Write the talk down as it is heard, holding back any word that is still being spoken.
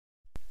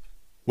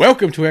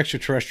Welcome to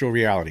Extraterrestrial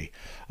Reality.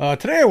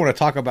 Today I want to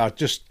talk about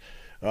just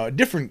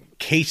different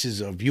cases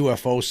of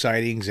UFO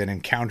sightings and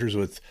encounters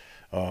with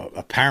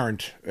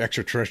apparent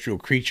extraterrestrial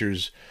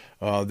creatures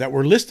that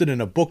were listed in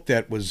a book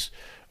that was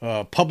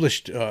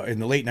published in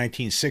the late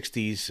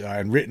 1960s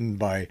and written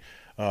by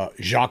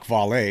Jacques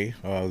Vallée,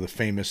 the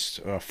famous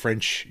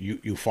French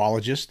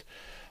ufologist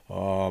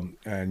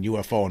and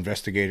UFO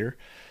investigator.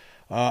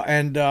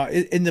 In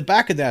the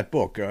back of that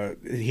book,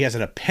 he has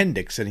an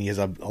appendix, and he has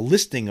a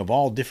listing of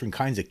all different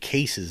kinds of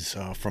cases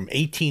from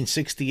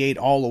 1868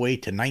 all the way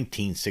to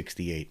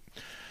 1968.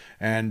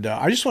 And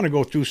I just want to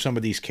go through some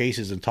of these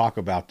cases and talk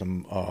about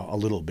them a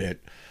little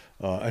bit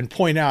and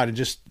point out and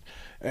just,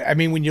 I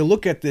mean, when you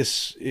look at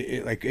this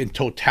like in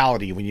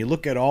totality, when you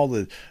look at all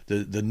the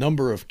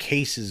number of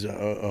cases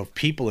of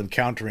people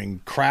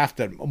encountering craft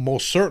that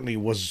most certainly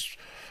was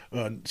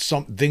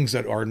some things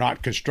that are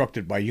not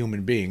constructed by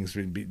human beings,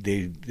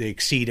 they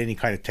exceed any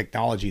kind of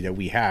technology that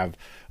we have,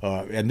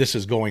 and this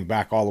is going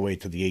back all the way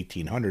to the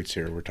 1800s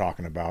here we're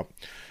talking about,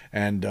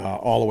 and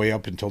all the way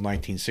up until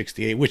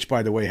 1968, which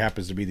by the way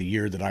happens to be the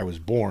year that I was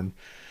born.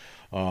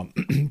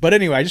 But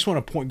anyway, I just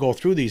want to go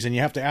through these, and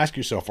you have to ask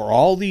yourself, are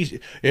all these,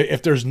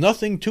 if there's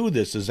nothing to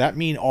this, does that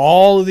mean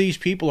all of these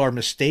people are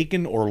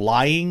mistaken or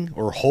lying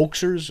or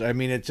hoaxers? I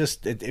mean,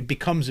 it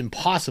becomes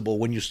impossible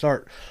when you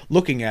start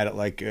looking at it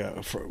like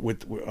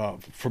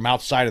from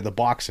outside of the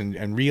box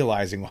and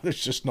realizing, well,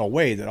 there's just no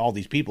way that all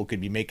these people could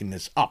be making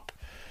this up,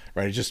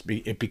 right?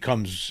 It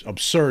becomes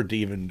absurd to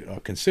even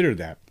consider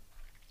that.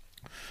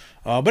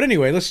 But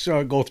anyway, let's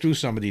go through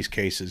some of these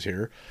cases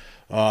here.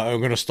 I'm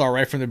going to start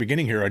right from the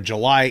beginning here. On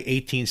July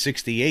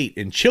 1868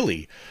 in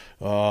Chile,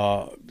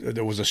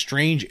 there was a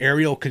strange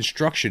aerial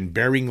construction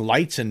bearing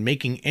lights and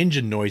making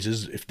engine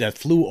noises that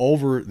flew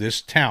over this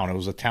town. It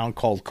was a town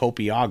called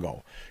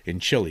Copiago in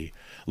Chile.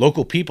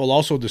 Local people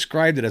also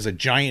described it as a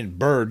giant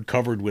bird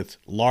covered with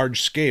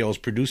large scales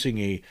producing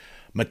a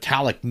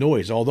metallic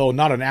noise. Although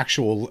not an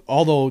actual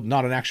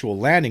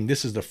landing,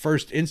 this is the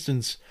first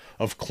instance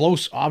of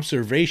close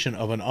observation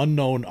of an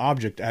unknown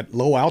object at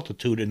low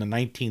altitude in the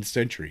 19th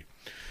century.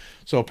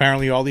 So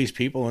apparently all these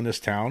people in this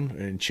town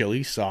in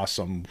Chile saw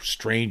some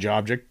strange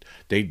object.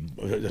 They,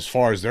 as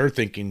far as their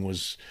thinking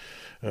was,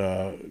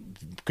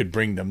 could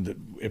bring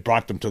them, it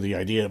brought them to the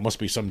idea it must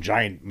be some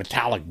giant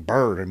metallic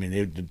bird. I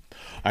mean,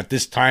 at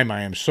this time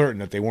I am certain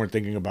that they weren't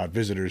thinking about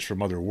visitors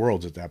from other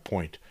worlds at that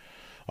point.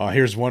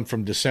 Here's one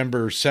from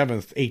December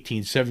 7th,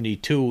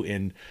 1872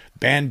 in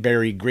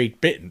Banbury,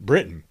 Great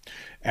Britain.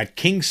 At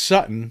King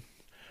Sutton,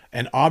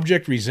 an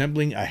object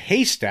resembling a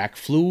haystack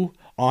flew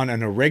on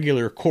an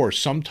irregular course,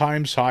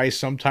 sometimes high,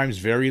 sometimes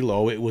very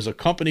low. It was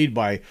accompanied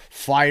by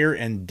fire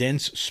and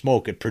dense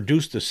smoke. It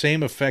produced the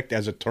same effect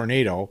as a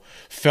tornado,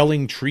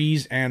 felling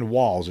trees and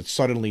walls. It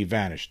suddenly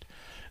vanished.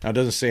 Now, it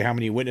doesn't say how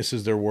many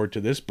witnesses there were to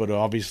this, but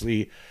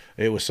obviously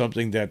it was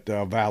something that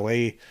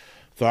Vallée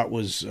thought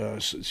was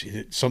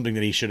something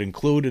that he should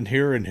include in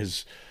here in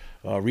his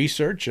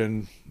research,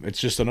 and it's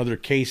just another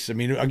case. I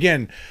mean,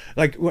 again,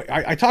 like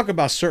I talk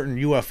about certain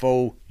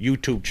UFO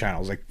YouTube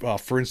channels, like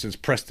for instance,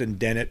 Preston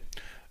Dennett.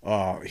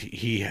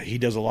 He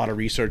does a lot of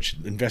research,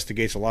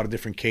 investigates a lot of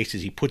different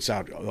cases. He puts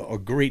out a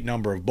great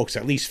number of books,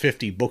 at least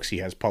 50 books he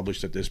has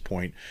published at this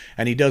point,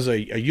 and he does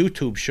a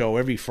YouTube show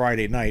every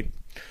Friday night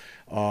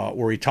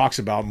where he talks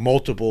about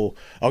multiple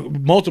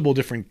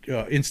different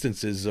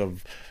instances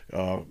of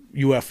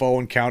UFO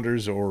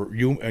encounters or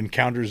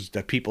encounters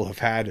that people have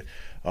had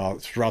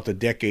throughout the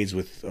decades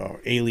with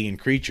alien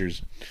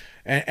creatures.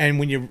 And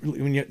when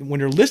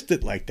they're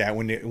listed like that,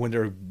 when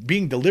they're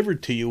being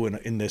delivered to you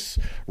in this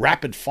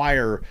rapid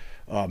fire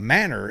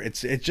manner,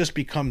 it just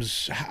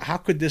becomes, how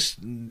could this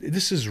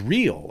is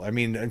real? I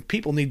mean,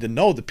 people need to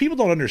know that people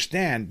don't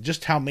understand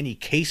just how many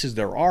cases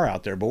there are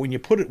out there. But when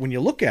you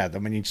look at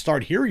them and you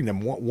start hearing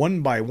them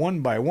one by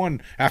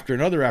one after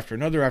another,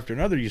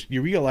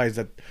 you realize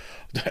that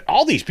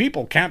all these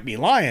people can't be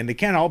lying. They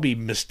can't all be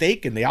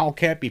mistaken. They all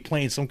can't be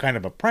playing some kind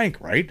of a prank,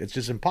 right? It's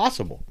just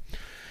impossible.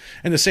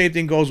 And the same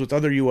thing goes with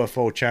other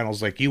UFO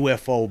channels like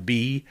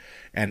UFOB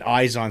and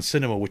Eyes on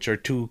Cinema, which are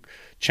two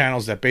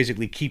channels that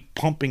basically keep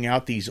pumping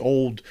out these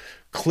old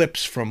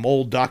clips from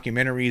old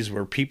documentaries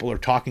where people are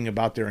talking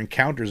about their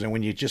encounters. And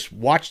when you just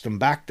watch them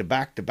back to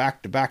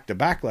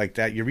back like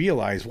that, you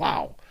realize,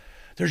 wow,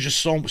 there's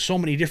just so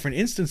many different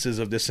instances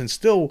of this. And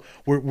still,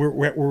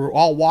 we're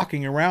all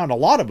walking around. A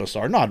lot of us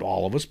are, not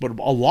all of us, but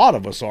a lot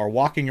of us are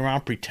walking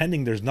around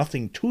pretending there's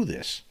nothing to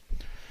this.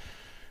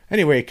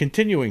 Anyway,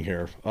 continuing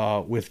here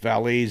with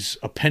Vallée's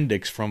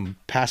appendix from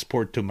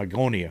Passport to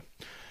Magonia.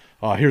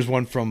 Here's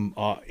one from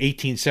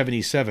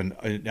 1877,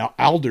 in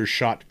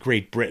Aldershot,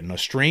 Great Britain. A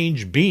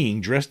strange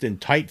being dressed in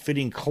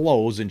tight-fitting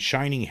clothes and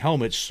shining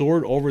helmets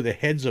soared over the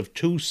heads of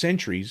two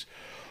sentries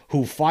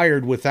who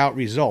fired without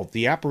result.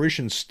 The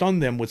apparition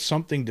stunned them with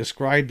something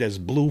described as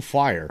blue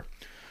fire.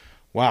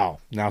 Wow.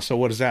 Now, so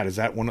what is that? Is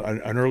that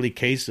an early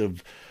case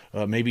of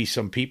maybe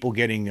some people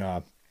getting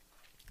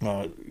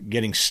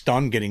getting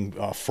stunned, getting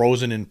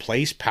frozen in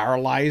place,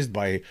 paralyzed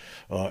by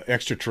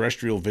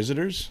extraterrestrial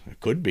visitors? It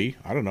could be.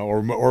 I don't know.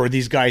 Or are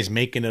these guys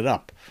making it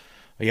up?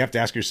 You have to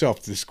ask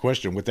yourself this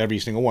question with every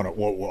single one.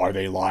 Are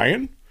they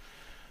lying?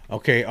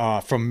 Okay,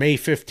 from May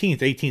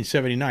 15th,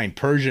 1879,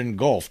 Persian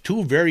Gulf,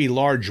 two very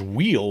large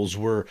wheels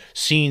were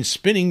seen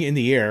spinning in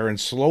the air and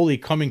slowly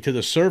coming to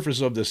the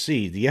surface of the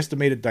sea. The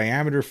estimated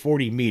diameter,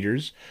 40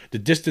 meters. The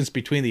distance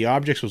between the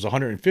objects was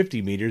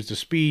 150 meters. The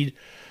speed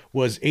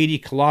was 80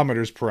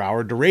 kilometers per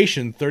hour.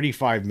 Duration,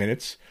 35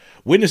 minutes.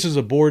 Witnesses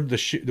aboard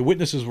the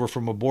witnesses were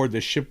from aboard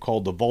this ship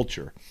called the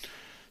Vulture.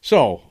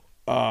 So,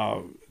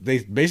 they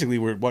basically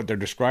were, what they're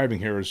describing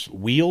here is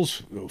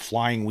wheels,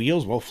 flying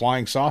wheels. Well,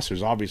 flying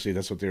saucers, obviously,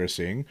 that's what they were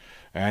seeing,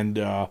 and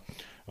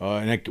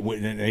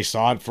they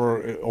saw it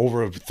for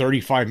over a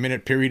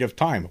 35-minute period of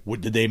time.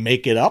 Did they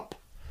make it up?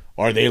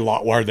 Are they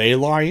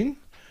lying?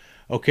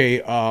 Okay,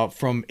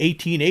 from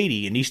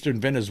 1880 in eastern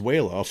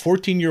Venezuela, a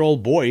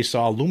 14-year-old boy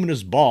saw a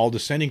luminous ball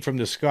descending from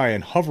the sky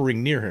and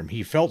hovering near him.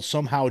 He felt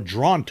somehow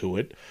drawn to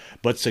it,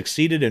 but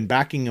succeeded in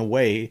backing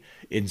away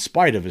in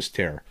spite of his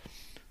terror.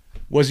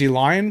 Was he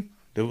lying?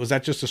 Was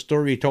that just a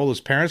story he told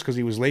his parents because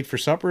he was late for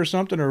supper or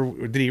something?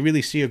 Or did he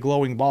really see a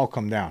glowing ball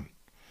come down?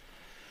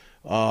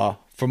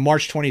 From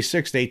March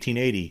 26,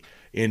 1880,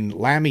 in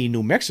Lamy,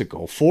 New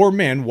Mexico, 4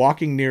 men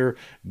walking near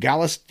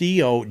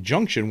Galisteo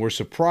Junction were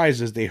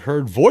surprised as they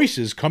heard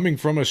voices coming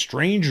from a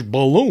strange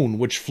balloon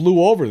which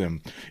flew over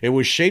them. It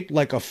was shaped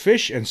like a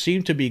fish and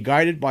seemed to be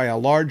guided by a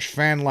large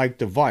fan-like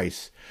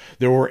device.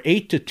 There were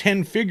 8 to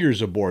 10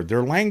 figures aboard.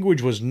 Their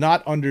language was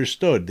not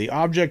understood. The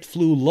object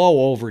flew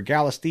low over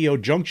Galisteo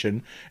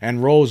Junction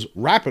and rose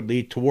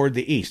rapidly toward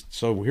the east.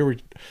 So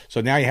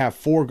now you have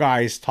 4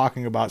 guys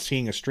talking about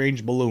seeing a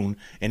strange balloon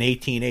in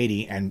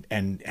 1880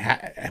 and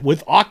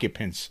with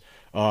occupants,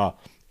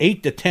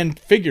 8 to 10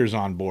 figures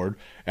on board,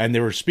 and they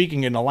were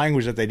speaking in a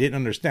language that they didn't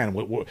understand.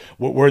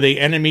 Were they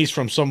enemies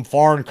from some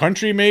foreign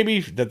country,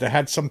 maybe, that they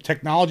had some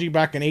technology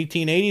back in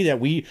 1880 that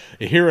we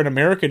here in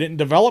America didn't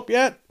develop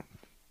yet?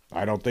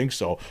 I don't think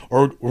so.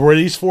 Or were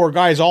these 4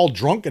 guys all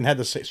drunk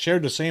and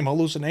shared the same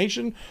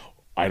hallucination?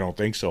 I don't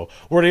think so.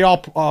 Were they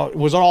all?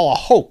 Was it all a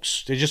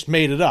hoax? They just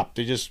made it up.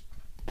 They just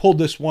pulled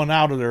this one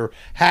out of their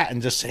hat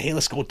and just said, "Hey,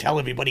 let's go tell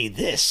everybody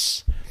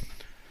this."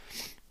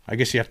 I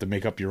guess you have to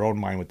make up your own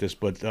mind with this,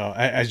 but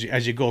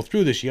as you go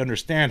through this, you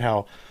understand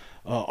how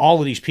all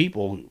of these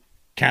people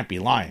can't be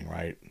lying,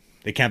 right?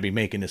 They can't be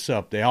making this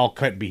up. They all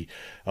can't be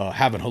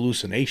having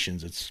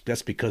hallucinations.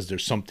 That's because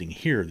there's something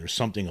here. There's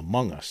something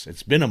among us.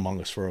 It's been among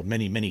us for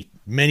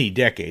many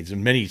decades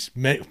and many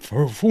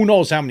for who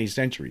knows how many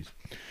centuries.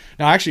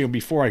 Now, actually,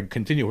 before I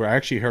continue, I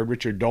actually heard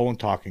Richard Dolan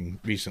talking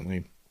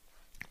recently,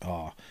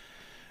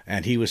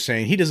 and he was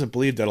saying he doesn't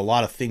believe that a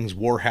lot of things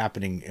were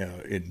happening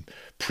in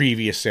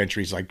previous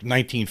centuries, like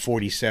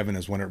 1947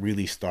 is when it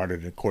really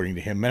started, according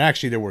to him. And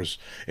actually, there was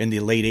in the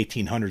late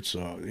 1800s.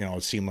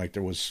 It seemed like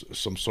there was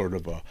some sort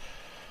of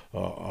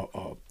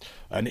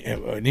an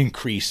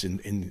increase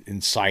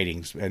in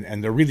sightings,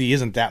 and there really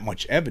isn't that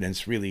much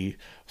evidence really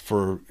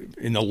for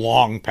in the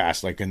long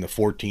past, like in the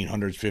 1400s,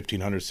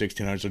 1500s,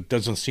 1600s. It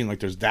doesn't seem like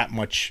there's that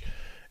much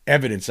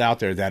evidence out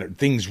there that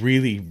things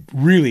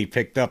really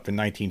picked up in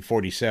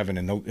 1947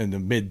 in the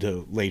mid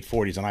to late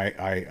 40s, and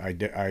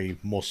I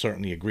most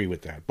certainly agree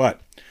with that.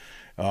 But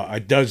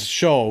it does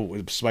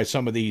show by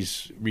some of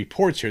these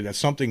reports here that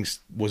something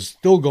was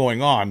still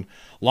going on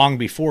long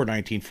before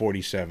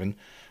 1947,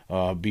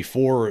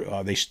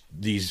 before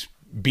these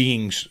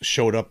beings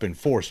showed up in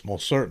force,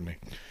 most certainly.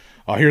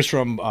 Here's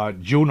from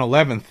June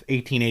 11th,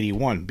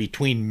 1881,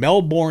 between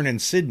Melbourne and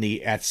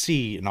Sydney at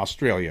sea in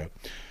Australia.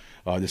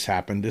 This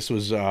happened. This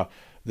was,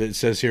 it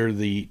says here,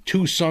 the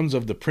 2 sons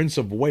of the Prince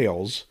of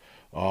Wales.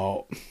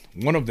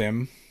 One of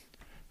them,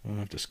 I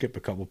have to skip a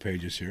couple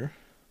pages here.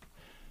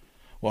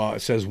 Well, it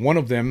says one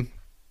of them,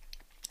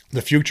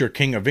 the future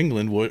King of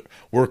England,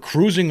 were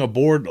cruising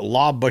aboard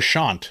La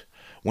Bachante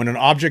when an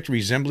object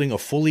resembling a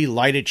fully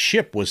lighted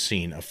ship was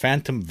seen, a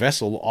phantom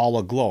vessel all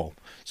aglow.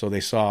 So they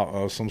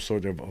saw some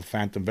sort of a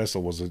phantom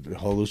vessel. Was it a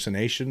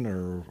hallucination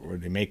or were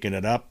they making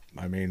it up?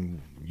 I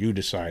mean, you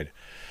decide.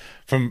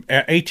 From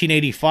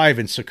 1885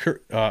 in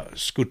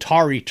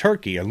Scutari,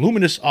 Turkey, a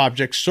luminous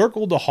object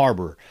circled the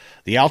harbor.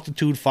 The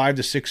altitude 5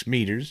 to 6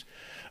 meters,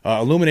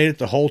 illuminated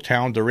the whole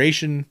town.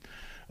 Duration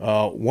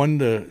 1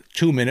 to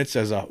 2 minutes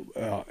as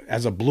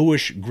a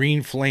bluish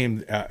green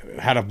flame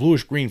had a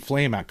bluish green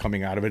flame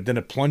coming out of it. Then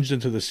it plunged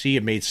into the sea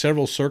and made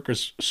several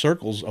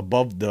circles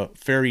above the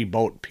ferry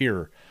boat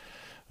pier.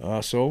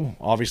 So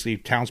obviously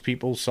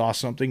townspeople saw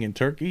something in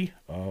Turkey,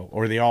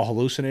 or are they all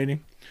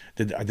hallucinating?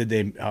 Did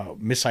they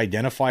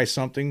misidentify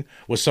something?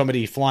 Was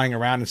somebody flying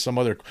around in some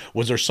other?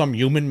 Was there some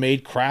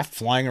human-made craft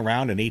flying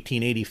around in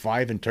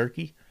 1885 in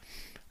Turkey?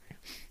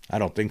 I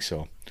don't think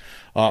so.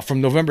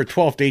 From November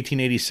 12th,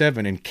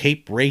 1887, in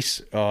Cape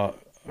Race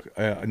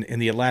in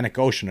the Atlantic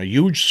Ocean, a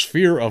huge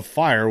sphere of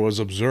fire was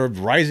observed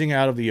rising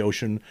out of the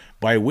ocean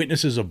by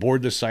witnesses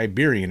aboard the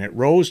Siberian. It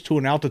rose to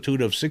an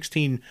altitude of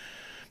 16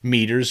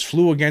 meters,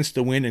 flew against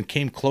the wind and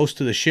came close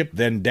to the ship,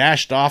 then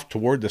dashed off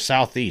toward the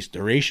southeast.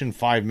 Duration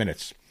 5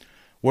 minutes.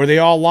 Were they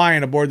all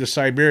lying aboard the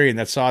Siberian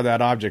that saw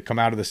that object come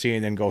out of the sea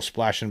and then go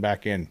splashing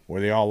back in? Were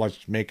they all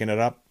making it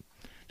up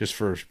just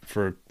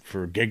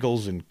for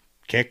giggles and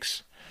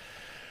kicks?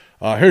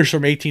 Here's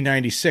from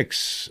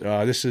 1896.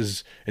 This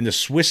is in the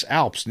Swiss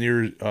Alps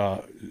near in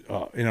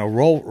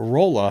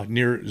Arola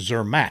near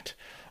Zermatt.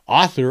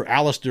 Author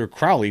Aleister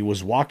Crowley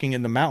was walking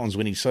in the mountains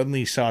when he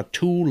suddenly saw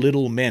two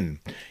little men.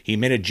 He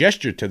made a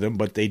gesture to them,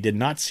 but they did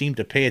not seem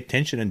to pay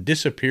attention and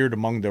disappeared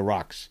among the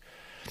rocks.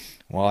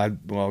 Well,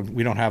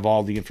 we don't have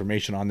all the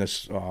information on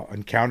this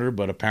encounter,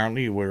 but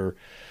apparently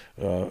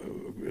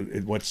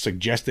what's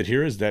suggested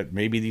here is that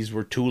maybe these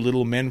were two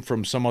little men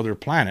from some other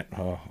planet.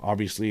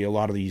 Obviously, a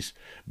lot of these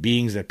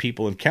beings that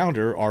people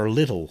encounter are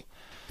little.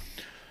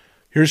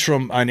 Here's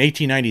from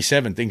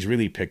 1897. Things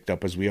really picked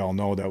up, as we all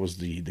know. That was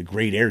the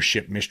great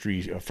airship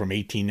mystery from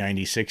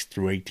 1896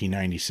 through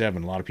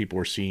 1897. A lot of people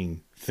were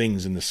seeing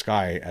things in the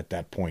sky at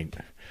that point.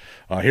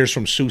 Here's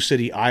from Sioux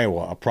City,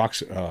 Iowa.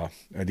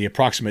 The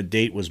approximate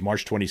date was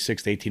March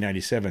 26,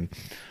 1897.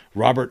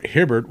 Robert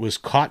Hibbert was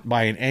caught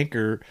by an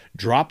anchor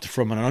dropped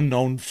from an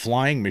unknown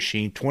flying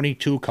machine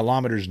 22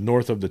 kilometers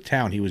north of the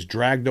town. He was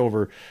dragged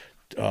over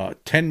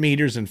 10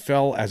 meters and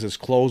fell as his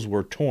clothes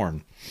were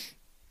torn.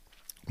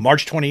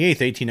 March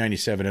 28,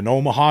 1897, in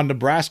Omaha,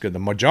 Nebraska, the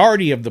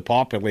majority of the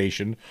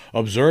population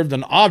observed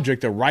an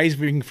object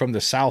arising from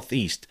the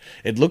southeast.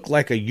 It looked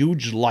like a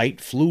huge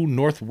light, flew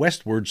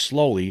northwestward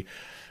slowly,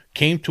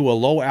 came to a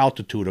low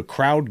altitude. A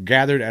crowd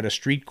gathered at a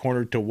street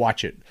corner to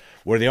watch it.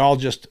 Were they all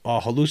just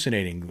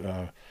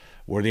hallucinating?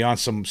 Were they on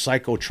some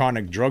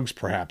psychotronic drugs,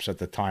 perhaps, at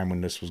the time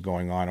when this was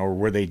going on?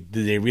 Or did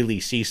they really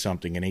see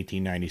something in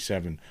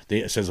 1897?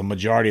 It says a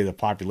majority of the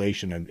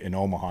population in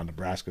Omaha,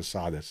 Nebraska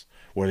saw this.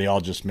 Were they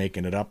all just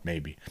making it up,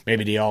 maybe?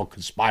 Maybe they all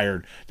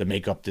conspired to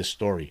make up this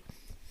story.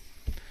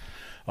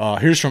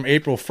 Here's from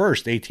April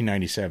 1st,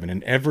 1897.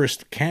 In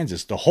Everest,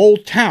 Kansas, the whole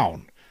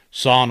town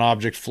saw an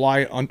object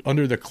fly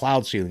under the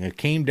cloud ceiling. It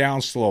came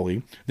down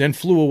slowly, then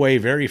flew away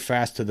very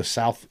fast to the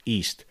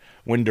southeast.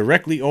 When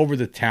directly over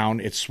the town,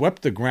 it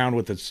swept the ground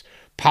with its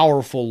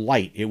powerful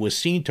light. It was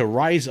seen to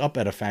rise up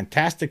at a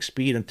fantastic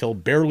speed until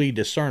barely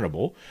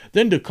discernible,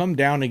 then to come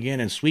down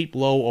again and sweep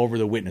low over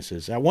the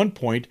witnesses. At one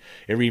point,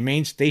 it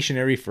remained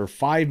stationary for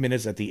 5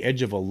 minutes at the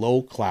edge of a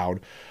low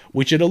cloud,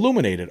 which it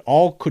illuminated.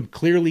 All could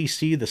clearly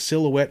see the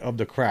silhouette of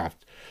the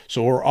craft.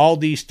 So were all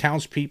these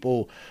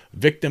townspeople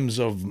victims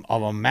of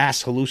a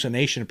mass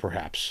hallucination,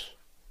 perhaps?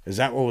 Is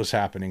that what was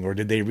happening, or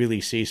did they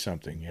really see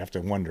something? You have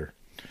to wonder.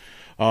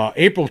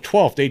 April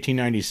 12th,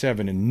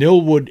 1897, in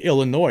Millwood,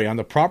 Illinois, on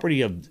the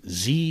property of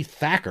Z.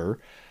 Thacker,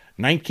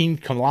 19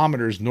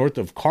 kilometers north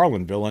of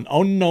Carlinville, an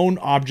unknown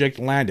object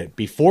landed.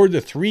 Before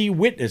the three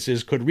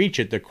witnesses could reach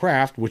it, the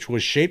craft, which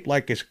was shaped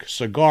like a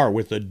cigar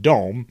with a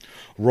dome,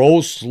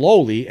 rose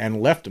slowly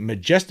and left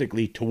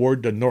majestically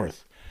toward the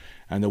north.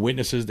 And the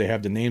witnesses, they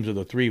have the names of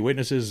the three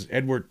witnesses: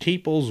 Edward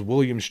Teeples,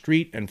 William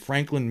Street, and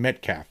Franklin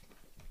Metcalf.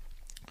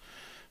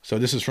 So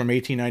this is from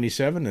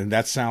 1897, and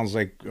that sounds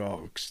like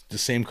the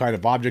same kind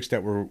of objects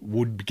that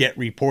would get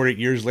reported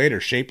years later,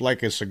 shaped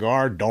like a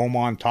cigar, dome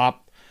on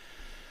top.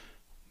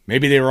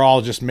 Maybe they were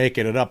all just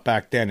making it up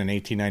back then in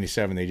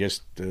 1897. They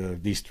just,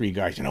 these three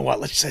guys, you know what,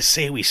 let's just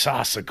say we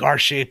saw a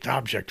cigar-shaped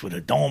object with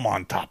a dome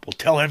on top. We'll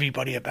tell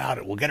everybody about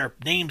it. We'll get our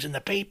names in the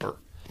paper.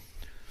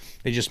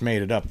 They just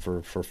made it up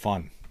for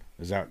fun.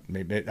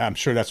 I'm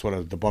sure that's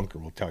what the bunker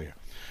will tell you.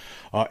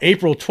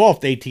 April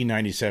 12th,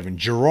 1897,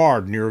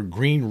 Girard, near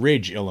Green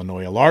Ridge,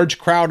 Illinois. A large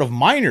crowd of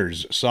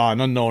miners saw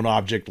an unknown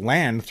object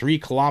land 3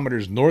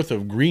 kilometers north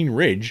of Green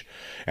Ridge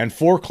and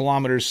 4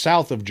 kilometers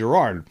south of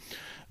Girard.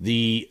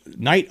 The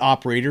night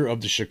operator of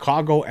the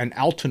Chicago and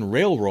Alton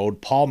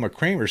Railroad, Paul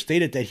McCramer,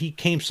 stated that he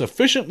came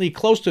sufficiently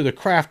close to the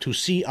craft to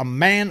see a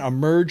man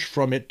emerge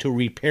from it to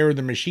repair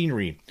the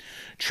machinery.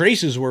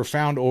 Traces were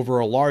found over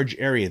a large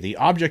area. The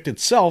object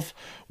itself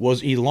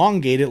was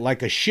elongated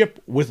like a ship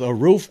with a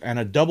roof and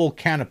a double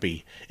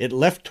canopy. It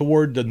left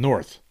toward the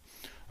north.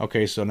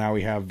 Okay, so now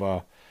we have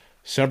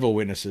several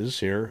witnesses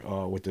here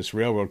with this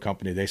railroad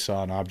company. They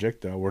saw an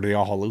object. Were they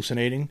all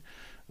hallucinating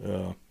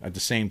at the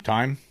same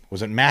time?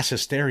 Was it mass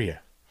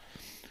hysteria?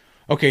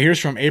 Okay, here's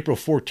from April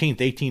 14th,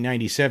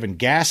 1897.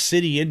 Gas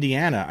City,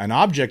 Indiana. An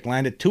object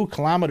landed 2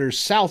 kilometers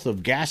south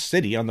of Gas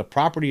City on the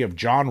property of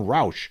John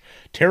Roush,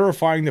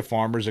 terrifying the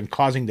farmers and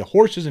causing the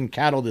horses and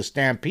cattle to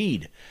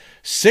stampede.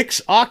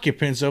 6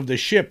 occupants of the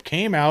ship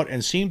came out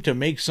and seemed to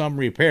make some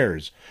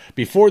repairs.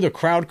 Before the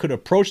crowd could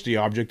approach the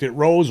object, it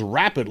rose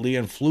rapidly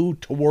and flew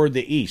toward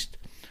the east.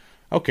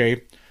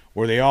 Okay,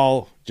 were they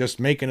all just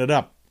making it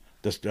up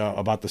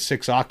about the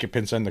 6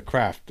 occupants and the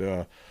craft?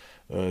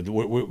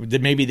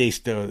 Maybe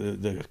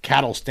the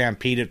cattle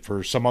stampeded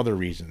for some other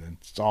reason.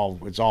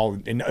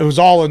 It was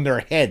all in their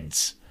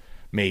heads,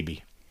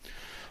 maybe.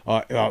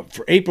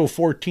 For April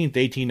 14th,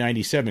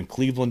 1897,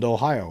 Cleveland,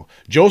 Ohio.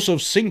 Joseph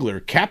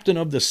Singler, captain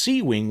of the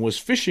Sea Wing, was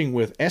fishing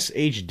with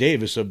S.H.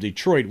 Davis of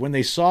Detroit when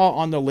they saw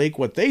on the lake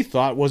what they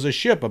thought was a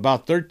ship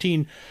about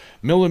 13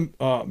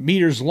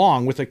 meters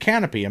long with a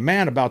canopy. A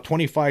man about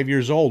 25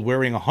 years old,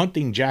 wearing a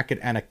hunting jacket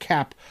and a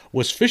cap,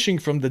 was fishing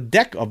from the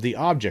deck of the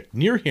object.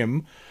 Near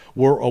him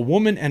were a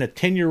woman and a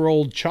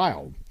 10-year-old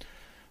child.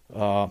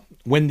 Let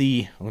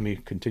me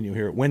continue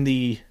here. When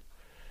the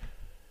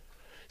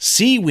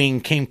Sea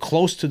Wing came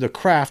close to the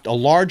craft, a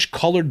large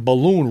colored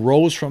balloon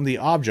rose from the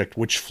object,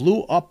 which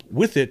flew up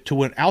with it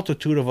to an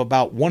altitude of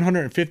about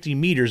 150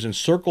 meters and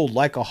circled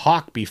like a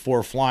hawk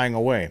before flying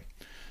away.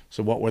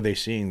 So what were they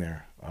seeing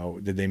there?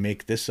 Did they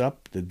make this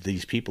up? Did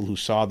these people who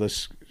saw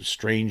this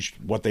strange,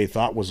 what they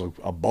thought was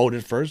a boat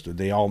at first,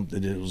 did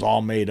it was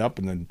all made up,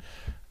 and then,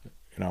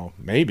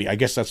 maybe. I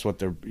guess that's what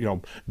they're,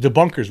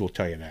 debunkers will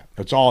tell you that.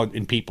 It's all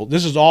in people.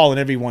 This is all in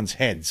everyone's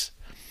heads.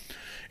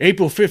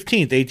 April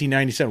 15th,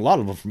 1897. A lot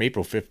of them from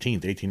April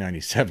 15th,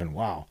 1897.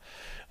 Wow.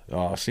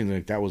 Seems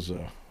like that was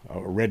a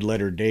red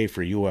letter day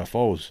for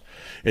UFOs.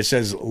 It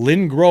says,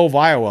 Lynn Grove,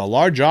 Iowa. A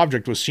large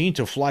object was seen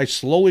to fly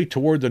slowly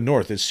toward the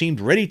north. It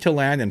seemed ready to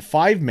land, and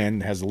 5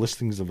 men, has the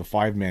listings of the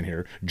 5 men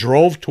here,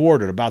 drove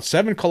toward it. About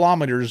 7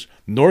 kilometers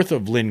north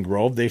of Lynn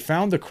Grove, they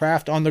found the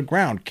craft on the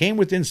ground, came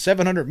within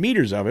 700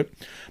 meters of it,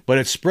 but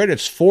it spread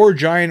its 4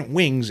 giant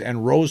wings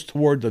and rose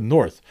toward the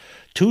north.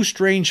 2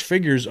 strange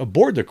figures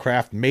aboard the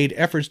craft made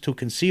efforts to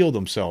conceal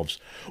themselves.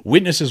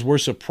 Witnesses were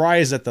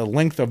surprised at the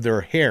length of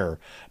their hair.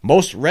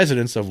 Most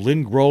residents of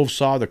Lynn Grove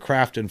saw the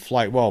craft in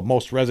flight. Well,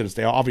 most residents,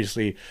 they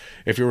obviously,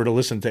 if you were to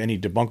listen to any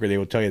debunker, they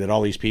would tell you that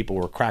all these people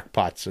were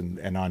crackpots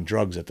and on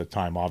drugs at the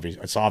time.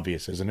 It's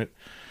obvious, isn't it?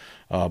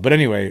 But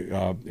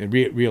anyway,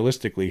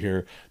 realistically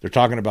here, they're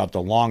talking about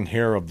the long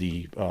hair of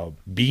the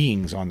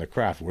beings on the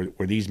craft.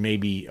 Were these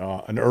maybe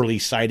an early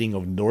sighting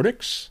of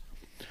Nordics?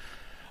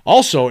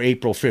 Also,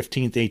 April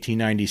 15th,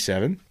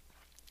 1897,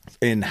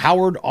 in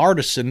Howard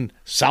Artisan,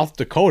 South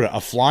Dakota, a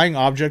flying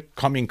object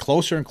coming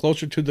closer and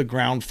closer to the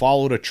ground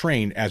followed a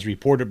train, as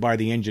reported by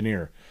the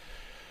engineer.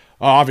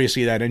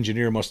 Obviously, that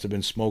engineer must have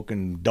been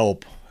smoking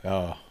dope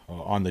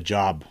on the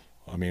job.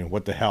 I mean,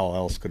 what the hell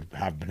else could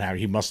have been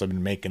happening? He must have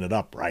been making it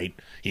up, right?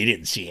 He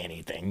didn't see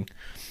anything.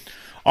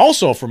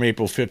 Also from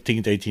April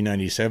 15th,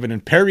 1897,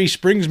 in Perry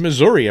Springs,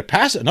 Missouri, a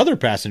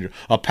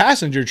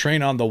passenger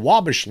train on the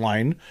Wabash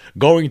Line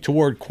going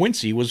toward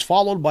Quincy was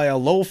followed by a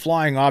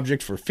low-flying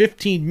object for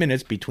 15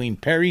 minutes between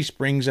Perry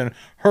Springs and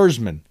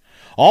Hersman.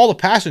 All the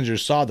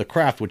passengers saw the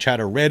craft, which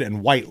had a red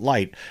and white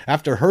light.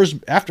 After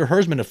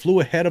Hersman, it flew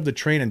ahead of the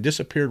train and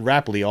disappeared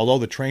rapidly, although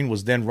the train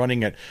was then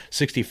running at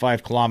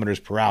 65 kilometers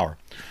per hour.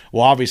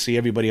 Well, obviously,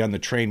 everybody on the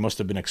train must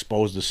have been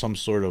exposed to some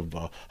sort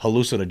of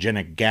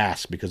hallucinogenic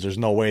gas, because there's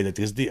no way that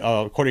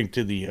according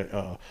to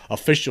the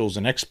officials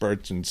and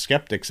experts and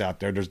skeptics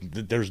out there,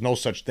 there's no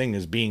such thing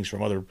as beings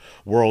from other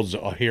worlds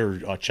here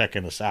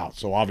checking us out.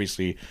 So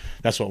obviously,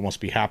 that's what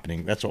must be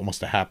happening. That's what must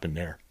have happened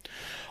there.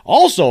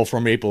 Also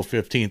from April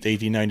 15th,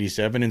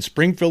 1897, in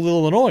Springfield,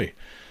 Illinois,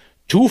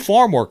 2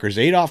 farm workers,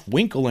 Adolph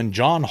Winkle and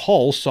John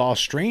Hull, saw a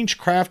strange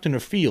craft in a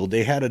field.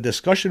 They had a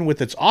discussion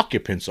with its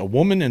occupants, a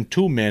woman and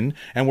 2 men,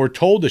 and were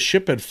told the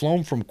ship had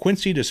flown from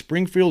Quincy to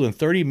Springfield in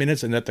 30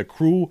 minutes and that the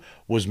crew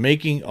was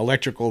making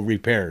electrical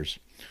repairs.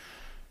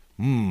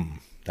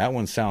 That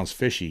one sounds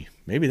fishy.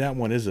 Maybe that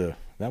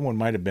one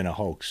might have been a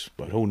hoax,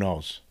 but who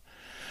knows?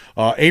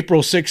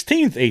 April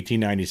 16th,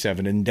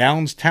 1897, in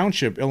Downs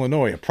Township,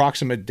 Illinois.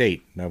 Approximate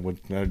date. I'm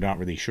not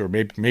really sure.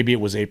 Maybe it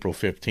was April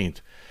 15th.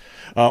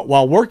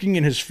 While working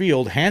in his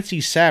field, Hansi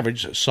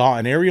Savage saw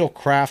an aerial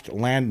craft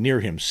land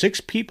near him.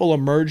 6 people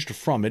emerged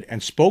from it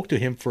and spoke to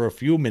him for a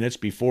few minutes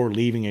before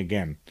leaving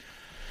again.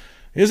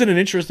 Isn't it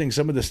interesting?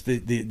 Some of this,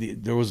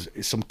 there was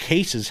some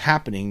cases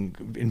happening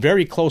in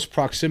very close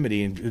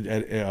proximity,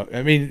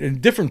 in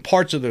different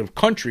parts of the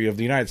country of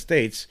the United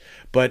States,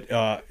 but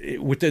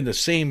within the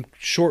same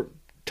short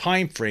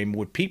time frame,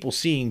 with people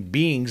seeing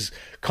beings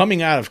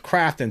coming out of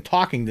craft and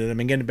talking to them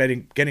and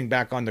getting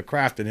back on the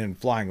craft and then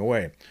flying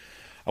away.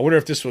 I wonder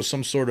if this was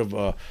some sort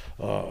of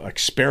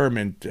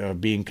experiment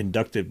being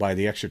conducted by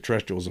the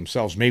extraterrestrials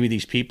themselves. Maybe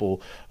these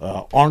people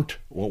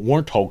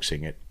weren't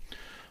hoaxing it.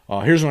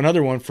 Here's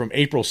another one from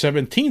April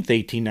 17th,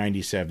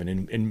 1897,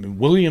 in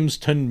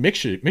Williamston,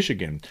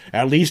 Michigan.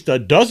 At least a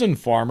dozen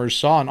farmers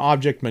saw an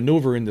object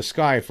maneuver in the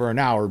sky for an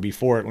hour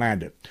before it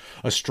landed.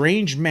 A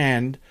strange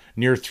man,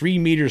 near 3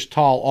 meters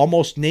tall,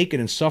 almost naked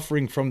and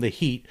suffering from the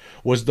heat,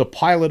 was the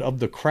pilot of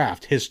the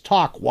craft. His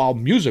talk, while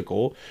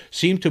musical,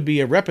 seemed to be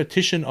a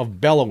repetition of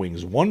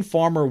bellowings. One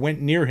farmer went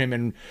near him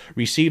and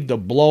received a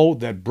blow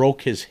that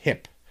broke his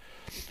hip.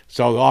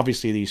 So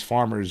obviously these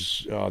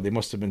farmers, they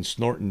must have been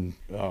snorting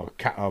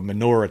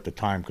manure at the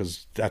time,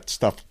 because that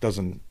stuff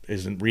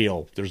isn't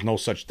real. There's no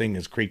such thing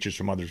as creatures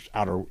from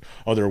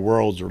other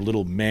worlds or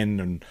little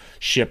men and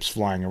ships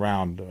flying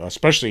around,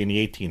 especially in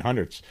the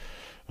 1800s,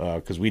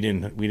 because we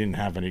didn't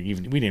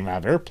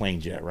have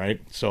airplanes yet, right?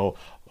 So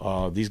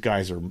these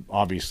guys are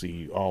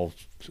obviously all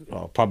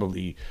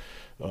probably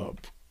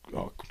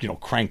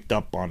cranked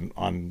up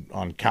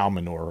on cow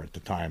manure at the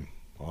time.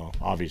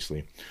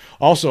 Obviously.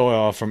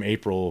 Also from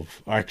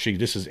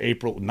this is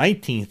April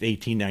 19th,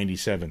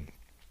 1897.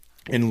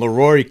 In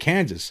Leroy,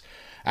 Kansas,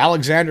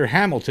 Alexander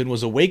Hamilton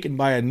was awakened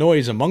by a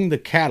noise among the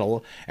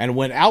cattle and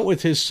went out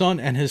with his son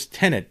and his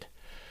tenant.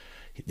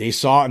 They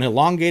saw an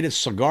elongated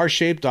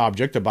cigar-shaped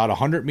object about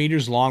 100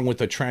 meters long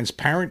with a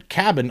transparent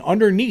cabin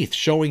underneath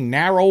showing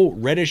narrow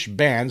reddish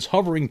bands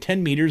hovering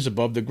 10 meters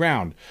above the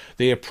ground.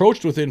 They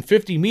approached within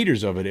 50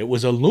 meters of it. It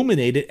was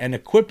illuminated and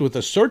equipped with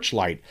a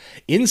searchlight.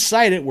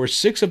 Inside it were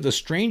 6 of the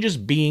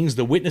strangest beings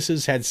the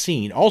witnesses had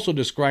seen, also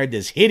described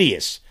as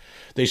hideous.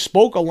 They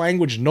spoke a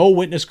language no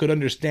witness could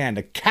understand.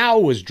 A cow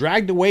was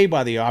dragged away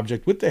by the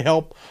object with the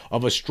help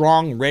of a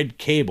strong red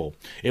cable.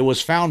 It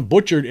was found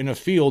butchered in a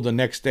field the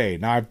next day.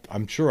 Now,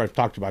 I'm sure I've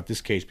talked about this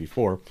case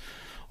before.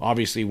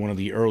 Obviously, one of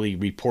the early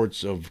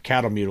reports of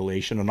cattle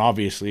mutilation, and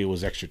obviously it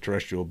was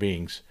extraterrestrial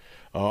beings.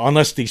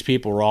 Unless these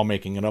people were all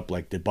making it up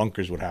like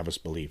debunkers would have us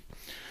believe.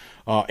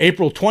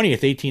 April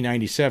 20th,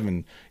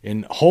 1897,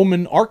 in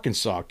Holman,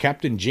 Arkansas,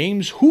 Captain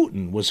James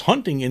Hooton was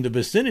hunting in the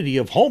vicinity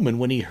of Holman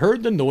when he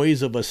heard the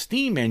noise of a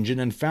steam engine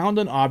and found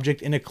an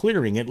object in a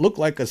clearing. It looked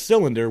like a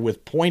cylinder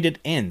with pointed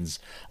ends,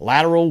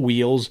 lateral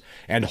wheels,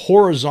 and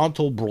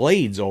horizontal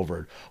blades over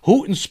it.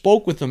 Hooton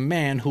spoke with a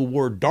man who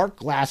wore dark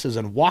glasses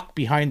and walked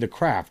behind the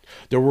craft.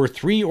 There were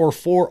 3 or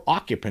 4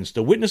 occupants.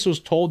 The witness was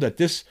told that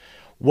this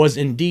was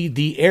indeed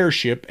the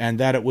airship and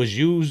that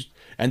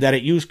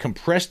it used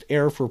compressed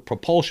air for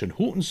propulsion.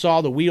 Hooton saw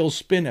the wheels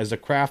spin as the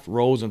craft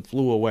rose and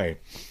flew away.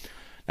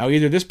 Now,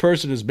 either this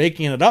person is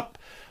making it up,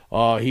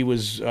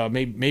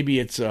 maybe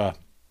it's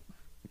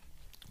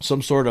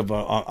some sort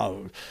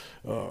of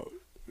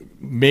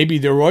maybe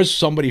there was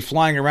somebody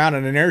flying around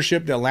in an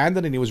airship that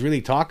landed and he was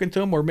really talking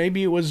to him, or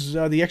maybe it was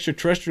the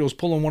extraterrestrials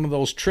pulling one of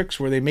those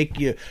tricks where they make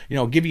you,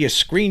 give you a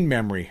screen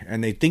memory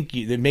and they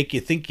make you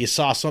think you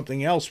saw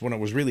something else when it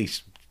was really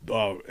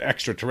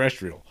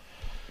extraterrestrial.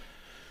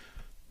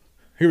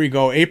 Here we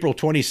go. April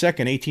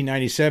 22nd,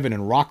 1897,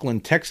 in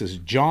Rockland, Texas.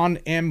 John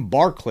M.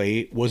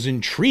 Barclay was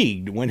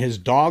intrigued when his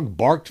dog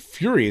barked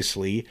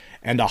furiously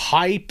and a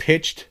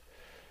high-pitched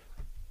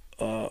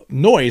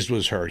noise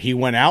was heard. He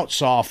went out,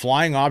 saw a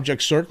flying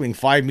object circling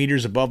 5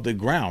 meters above the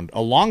ground.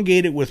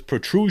 Elongated with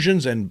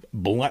protrusions and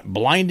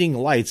blinding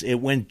lights, it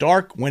went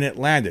dark when it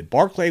landed.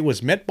 Barclay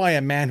was met by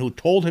a man who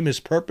told him his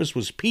purpose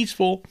was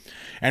peaceful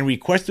and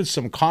requested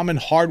some common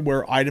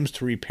hardware items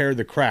to repair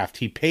the craft.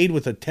 He paid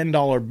with a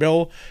 $10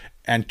 bill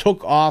and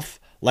took off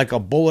like a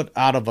bullet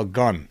out of a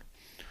gun.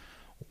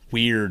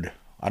 Weird.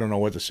 I don't know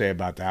what to say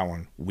about that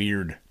one.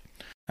 Weird.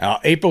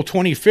 April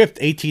 25th,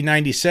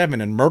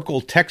 1897, in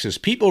Merkel, Texas,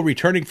 people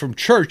returning from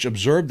church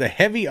observed a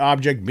heavy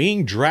object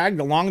being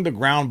dragged along the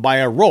ground by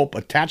a rope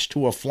attached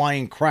to a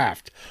flying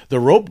craft. The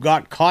rope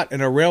got caught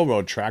in a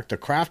railroad track. The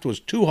craft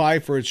was too high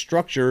for its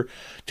structure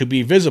to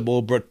be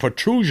visible, but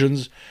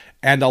protrusions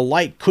and a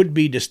light could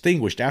be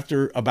distinguished.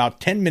 After about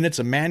 10 minutes,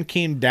 a man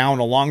came down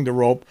along the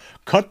rope,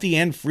 cut the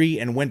end free,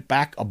 and went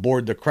back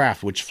aboard the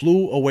craft, which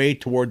flew away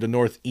toward the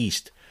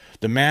northeast.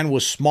 The man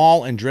was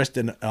small and dressed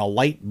in a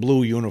light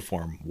blue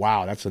uniform.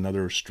 Wow, that's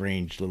another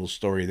strange little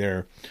story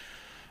there.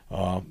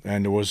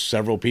 And there was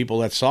several people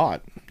that saw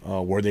it.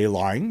 Were they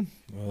lying?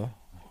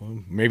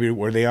 Maybe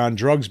were they on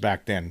drugs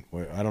back then?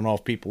 I don't know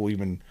if people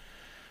even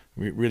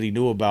really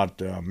knew about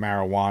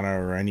marijuana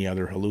or any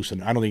other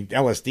hallucinant. I don't think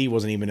LSD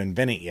wasn't even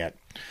invented yet.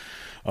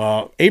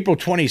 April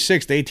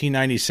 26th,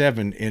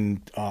 1897,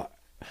 in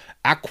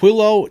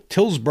Aquilo,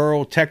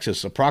 Tillsboro,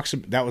 Texas.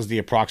 That was the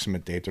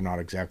approximate date. They're not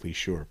exactly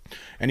sure.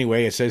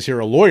 Anyway, it says here,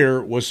 a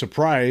lawyer was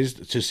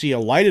surprised to see a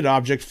lighted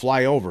object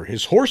fly over.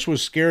 His horse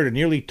was scared and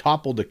nearly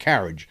toppled the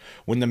carriage.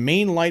 When the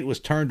main light was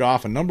turned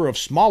off, a number of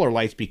smaller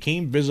lights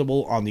became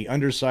visible on the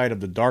underside of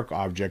the dark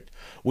object,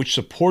 which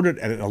supported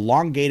an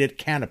elongated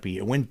canopy.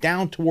 It went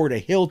down toward a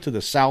hill to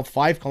the south,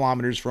 5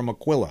 kilometers from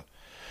Aquila.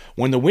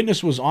 When the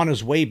witness was on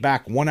his way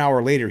back 1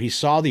 hour later, he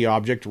saw the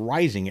object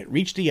rising. It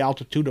reached the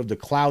altitude of the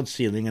cloud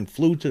ceiling and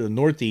flew to the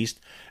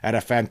northeast at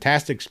a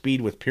fantastic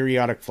speed with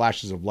periodic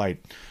flashes of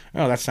light.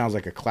 Oh, that sounds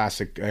like a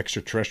classic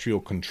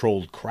extraterrestrial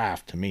controlled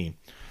craft to me.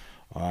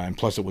 And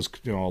plus it was,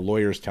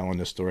 lawyers telling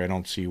this story. I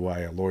don't see why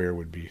a lawyer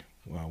would be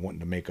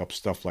wanting to make up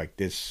stuff like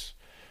this.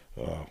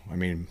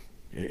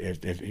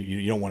 If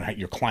you don't want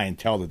your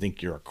clientele to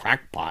think you're a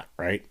crackpot,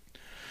 right?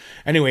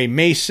 Anyway,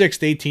 May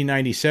 6th,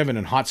 1897,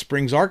 in Hot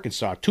Springs,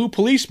 Arkansas, 2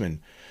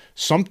 policemen,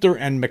 Sumter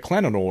and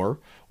McLenanor,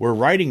 were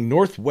riding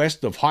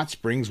northwest of Hot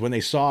Springs when they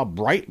saw a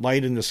bright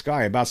light in the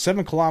sky. About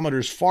 7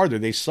 kilometers farther,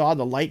 they saw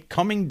the light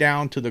coming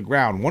down to the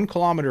ground. 1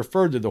 kilometer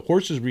further, the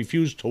horses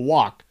refused to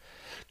walk.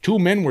 2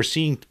 men were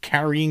seen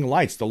carrying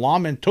lights. The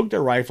lawmen took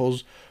their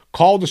rifles,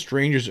 called the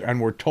strangers,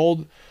 and were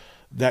told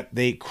that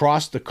they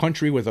crossed the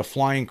country with a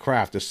flying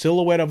craft. The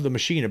silhouette of the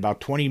machine,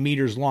 about 20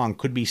 meters long,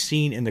 could be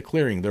seen in the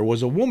clearing. There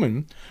was a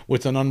woman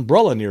with an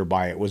umbrella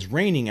nearby. It was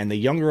raining, and the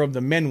younger of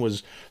the men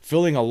was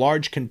filling a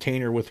large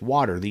container with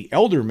water. The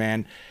elder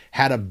man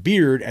had a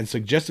beard and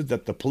suggested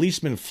that the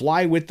policemen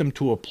fly with them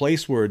to a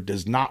place where it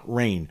does not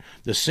rain.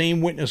 The same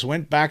witness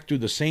went back to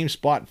the same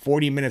spot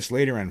 40 minutes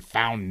later and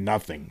found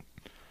nothing.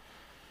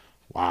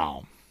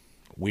 Wow.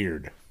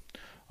 Weird.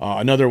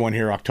 Another one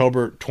here,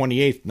 October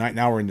 28th,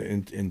 now we're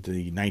into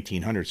the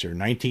 1900s here,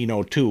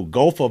 1902,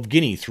 Gulf of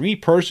Guinea. 3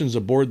 persons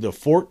aboard the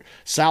Fort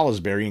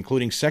Salisbury,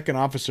 including Second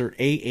Officer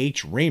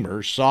A.H.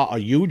 Raymer, saw a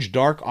huge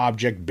dark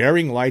object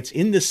bearing lights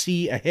in the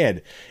sea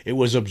ahead. It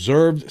was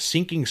observed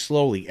sinking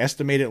slowly,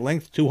 estimated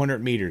length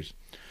 200 meters.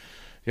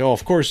 You know,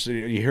 of course,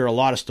 you hear a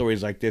lot of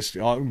stories like this.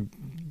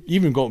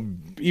 Even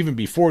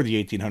before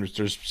the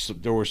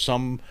 1800s, there were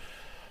some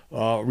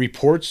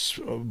reports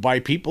by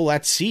people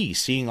at sea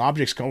seeing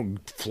objects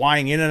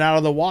flying in and out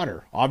of the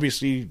water.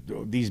 Obviously,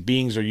 these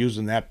beings are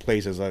using that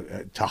place as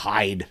to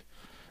hide.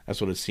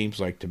 That's what it seems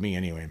like to me,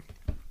 anyway.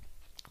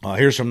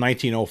 Here's from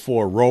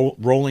 1904,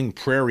 Rolling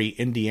Prairie,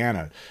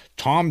 Indiana.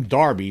 Tom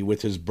Darby,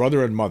 with his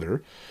brother and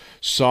mother,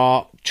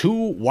 saw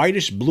 2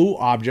 whitish-blue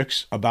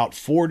objects about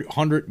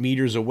 400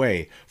 meters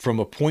away from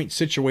a point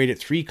situated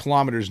 3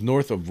 kilometers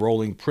north of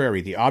Rolling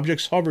Prairie. The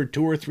objects hovered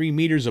 2 or 3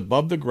 meters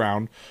above the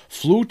ground,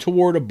 flew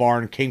toward a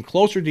barn, came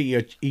closer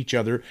to each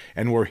other,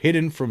 and were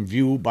hidden from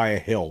view by a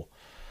hill.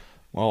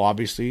 Well,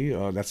 obviously,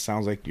 that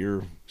sounds like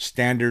your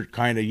standard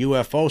kind of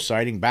UFO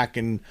sighting back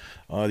in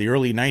the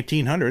early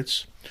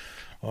 1900s.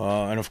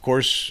 And of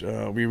course,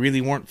 we really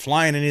weren't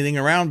flying anything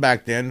around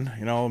back then.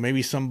 You know,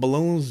 maybe some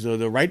balloons.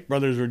 The Wright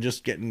brothers were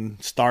just getting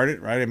started,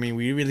 right? I mean,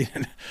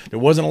 there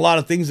wasn't a lot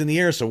of things in the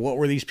air. So what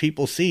were these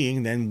people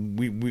seeing? Then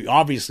we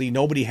obviously,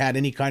 nobody had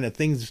any kind of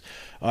things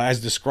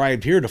as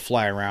described here to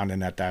fly around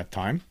in at that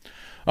time.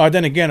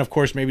 Then again, of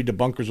course, maybe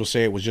debunkers will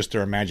say it was just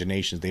their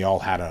imaginations. They all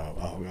had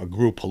a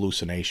group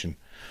hallucination.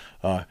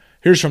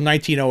 Here's from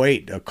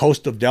 1908, the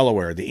coast of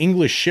Delaware. The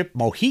English ship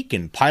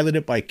Mohican,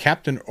 piloted by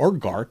Captain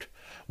Urquhart,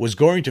 was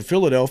going to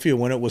Philadelphia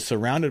when it was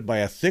surrounded by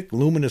a thick,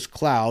 luminous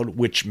cloud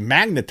which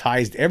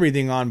magnetized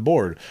everything on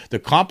board. The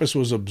compass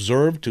was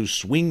observed to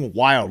swing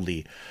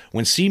wildly.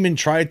 When seamen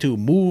tried to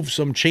move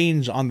some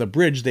chains on the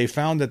bridge, they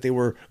found that they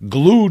were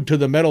glued to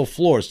the metal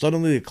floor.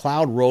 Suddenly, the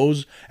cloud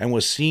rose and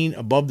was seen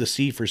above the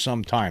sea for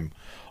some time.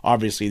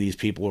 Obviously, these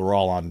people were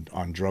all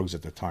on drugs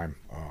at the time.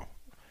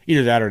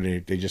 Either that or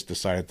they just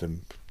decided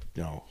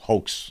to,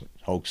 hoax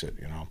it,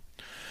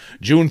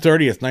 June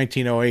 30th,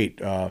 1908.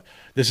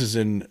 This is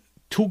in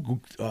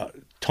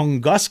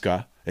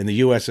Tunguska in the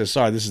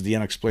USSR. This is the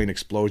unexplained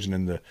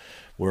explosion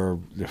where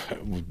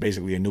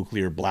basically a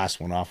nuclear blast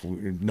went off.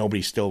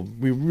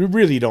 We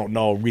really don't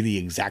know really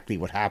exactly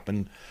what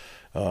happened.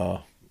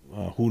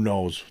 Who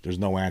knows? There's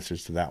no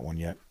answers to that one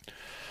yet.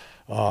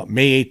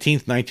 May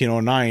 18th,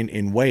 1909,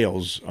 in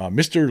Wales,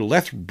 Mr.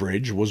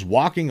 Lethbridge was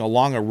walking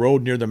along a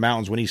road near the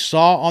mountains when he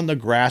saw on the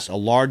grass a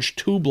large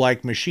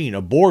tube-like machine.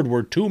 Aboard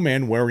were 2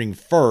 men wearing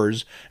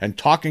furs and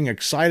talking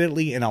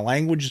excitedly in a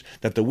language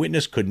that the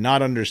witness could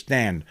not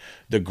understand.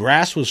 The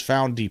grass was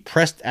found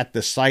depressed at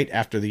the site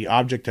after the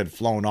object had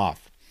flown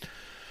off.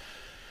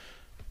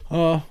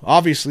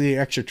 Obviously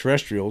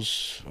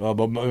extraterrestrials,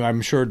 but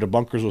I'm sure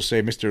debunkers will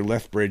say Mr.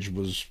 Lethbridge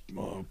was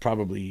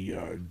probably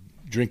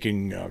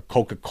drinking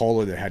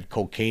Coca-Cola that had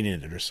cocaine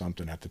in it or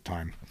something at the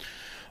time.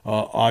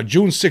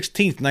 June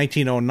 16th,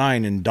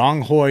 1909, in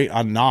Dong Hoi,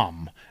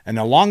 Annam, an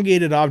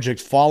elongated object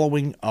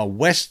following a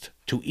west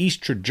to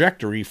east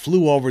trajectory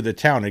flew over the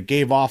town. It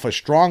gave off a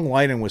strong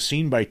light and was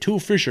seen by 2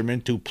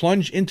 fishermen to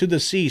plunge into the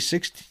sea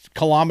 6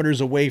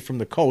 kilometers away from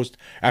the coast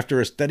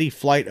after a steady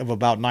flight of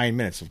about 9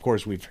 minutes. Of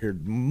course, we've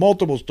heard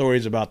multiple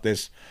stories about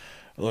this.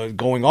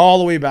 Going all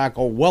the way back,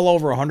 well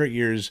over 100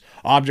 years,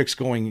 objects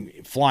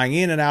flying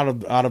in and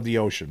out of the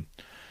ocean.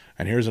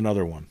 And here's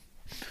another one,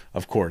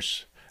 of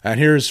course. And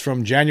here's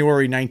from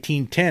January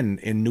 1910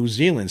 in New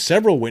Zealand.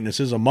 Several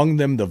witnesses, among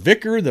them the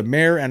vicar, the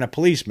mayor, and a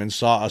policeman,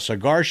 saw a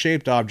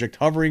cigar-shaped object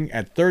hovering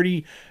at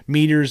 30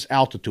 meters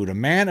altitude. A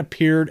man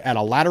appeared at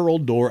a lateral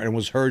door and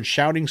was heard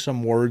shouting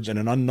some words in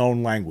an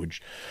unknown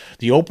language.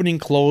 The opening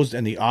closed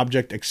and the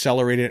object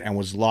accelerated and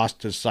was lost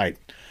to sight.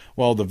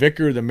 Well, the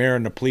vicar, the mayor,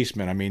 and the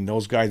policeman, I mean,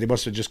 those guys, they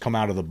must have just come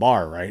out of the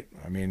bar, right?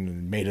 I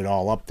mean, made it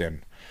all up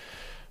then.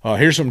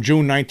 Here's from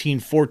June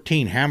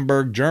 1914,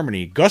 Hamburg,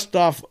 Germany.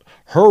 Gustav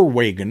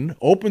Herwegen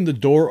opened the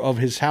door of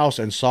his house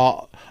and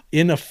saw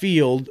in a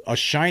field a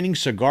shining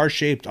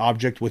cigar-shaped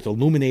object with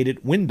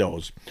illuminated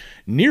windows.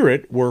 Near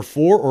it were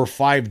 4 or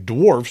 5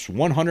 dwarfs,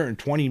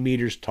 120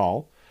 meters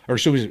tall, or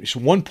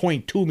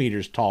 1.2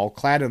 meters tall,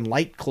 clad in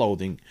light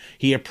clothing.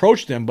 He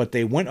approached them, but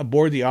they went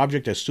aboard the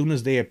object as soon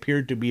as they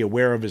appeared to be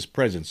aware of his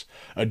presence.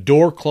 A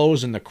door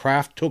closed and the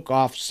craft took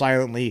off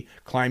silently,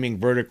 climbing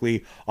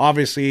vertically.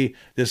 Obviously,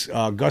 this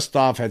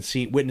Gustav had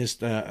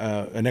witnessed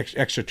an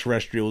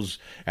extraterrestrials,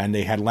 and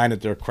they had landed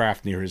their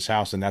craft near his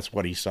house, and that's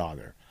what he saw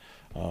there.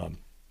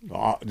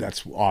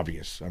 That's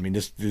obvious. I mean,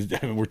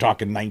 we're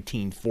talking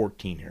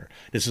 1914 here.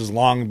 This is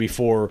long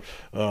before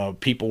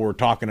people were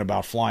talking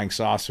about flying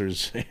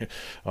saucers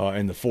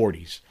in the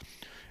 40s.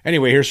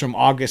 Anyway, here's from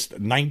August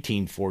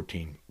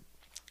 1914.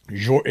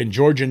 In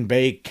Georgian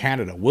Bay,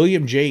 Canada,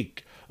 William J.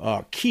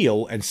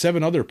 Keel and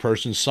 7 other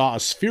persons saw a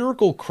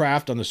spherical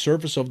craft on the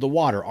surface of the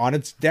water. On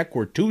its deck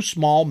were 2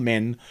 small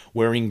men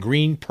wearing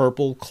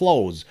green-purple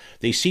clothes.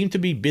 They seemed to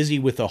be busy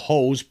with a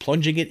hose,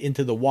 plunging it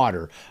into the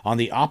water. On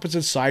the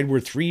opposite side were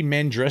 3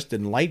 men dressed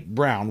in light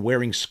brown,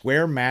 wearing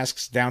square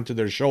masks down to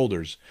their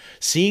shoulders.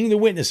 Seeing the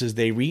witnesses,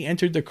 they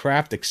re-entered the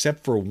craft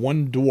except for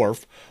one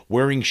dwarf,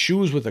 wearing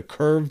shoes with a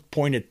curved,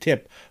 pointed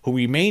tip, who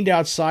remained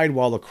outside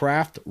while the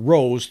craft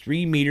rose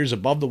 3 meters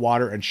above the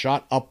water and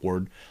shot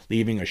upward,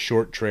 leaving a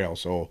short trail.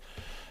 So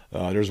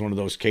there's one of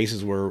those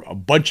cases where a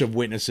bunch of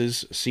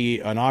witnesses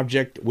see an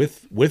object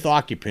with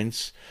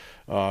occupants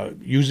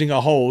using a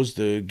hose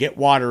to get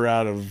water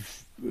out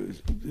of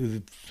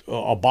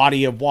a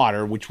body of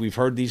water, which we've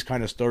heard these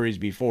kind of stories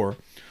before.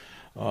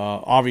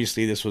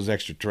 Obviously, this was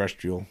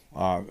extraterrestrial,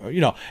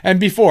 and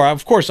before,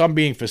 of course, I'm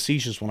being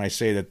facetious when I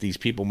say that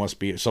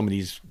some of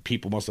these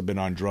people must have been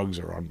on drugs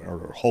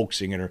or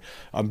hoaxing it, or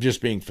I'm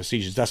just being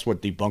facetious. That's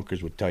what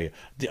debunkers would tell you.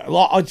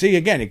 I'll say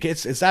again,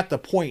 it's at the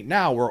point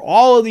now where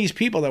all of these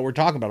people that we're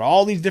talking about,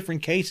 all these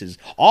different cases,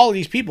 all of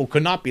these people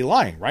could not be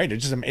lying, right?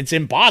 It's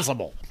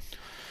impossible.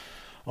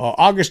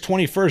 August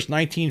 21st,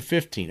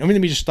 1915. Let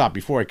me just stop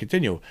before I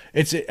continue.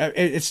 It's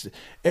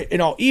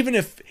even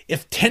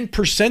if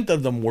 10%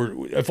 of them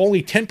if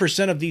only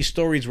 10% of these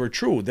stories were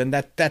true, then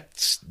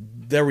that's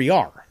there we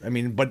are. I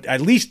mean, but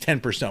at least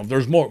 10%.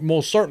 There's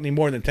most certainly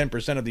more than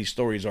 10% of these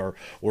stories are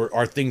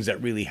things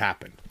that really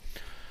happened.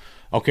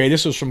 Okay,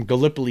 this was from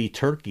Gallipoli,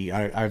 Turkey.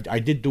 I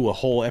did do a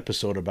whole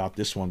episode about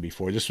this one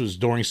before. This was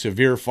during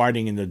severe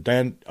fighting in the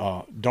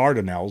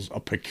Dardanelles.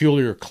 A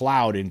peculiar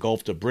cloud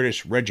engulfed a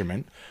British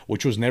regiment,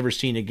 which was never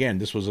seen again.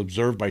 This was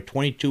observed by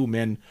 22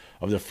 men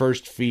of the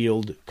 1st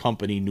Field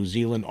Company, New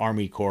Zealand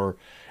Army Corps,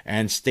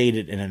 and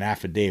stated in an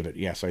affidavit.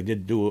 Yes, I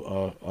did do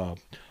a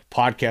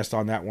podcast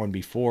on that one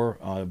before.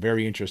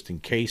 Very interesting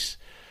case.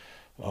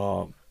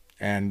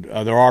 And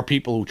there are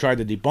people who tried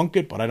to debunk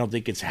it, but I don't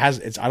think it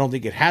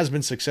has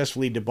been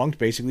successfully debunked.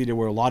 Basically, there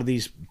were a lot of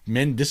these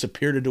men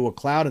disappeared into a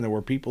cloud, and there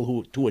were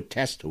people to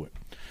attest to it.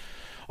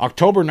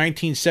 October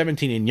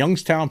 1917, in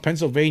Youngstown,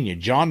 Pennsylvania,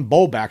 John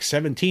Boback,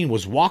 17,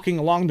 was walking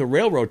along the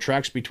railroad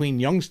tracks between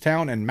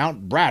Youngstown and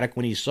Mount Braddock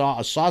when he saw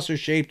a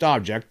saucer-shaped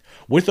object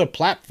with a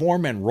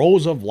platform and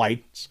rows of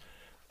lights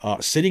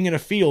sitting in a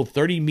field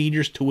 30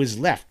 meters to his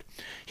left.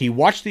 He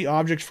watched the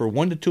object for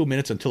 1 to 2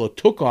 minutes until it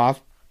took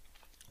off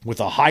with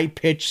a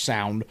high-pitched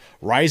sound,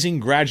 rising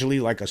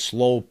gradually like a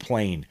slow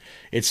plane.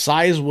 Its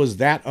size was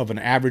that of an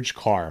average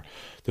car.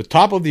 The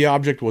top of the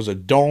object was a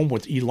dome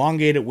with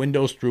elongated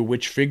windows through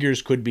which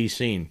figures could be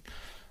seen.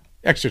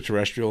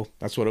 Extraterrestrial,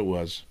 that's what it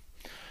was.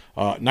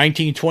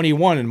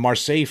 1921 in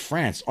Marseille,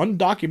 France.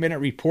 Undocumented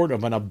report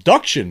of an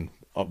abduction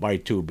by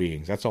 2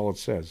 beings. That's all it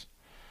says.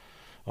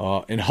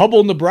 In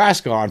Hubble,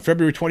 Nebraska, on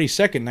February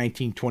 22nd,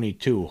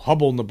 1922,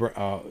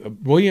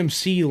 William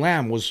C.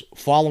 Lamb was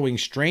following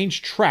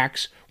strange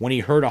tracks when he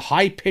heard a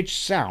high-pitched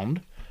sound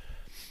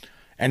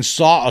and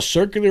saw a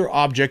circular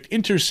object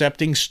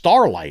intercepting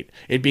starlight.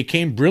 It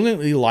became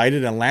brilliantly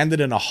lighted and landed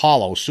in a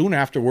hollow. Soon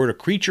afterward, a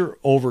creature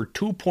over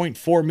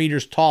 2.4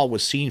 meters tall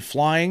was seen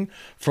flying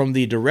from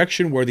the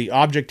direction where the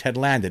object had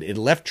landed. It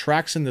left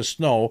tracks in the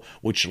snow,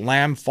 which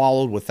Lamb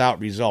followed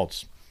without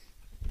results.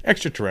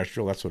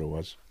 Extraterrestrial, that's what it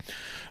was.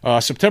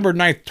 September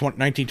 9th,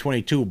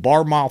 1922,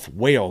 Barmouth,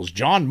 Wales.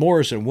 John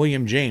Morris and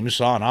William James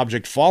saw an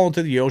object fall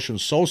into the ocean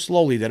so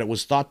slowly that it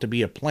was thought to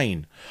be a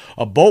plane.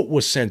 A boat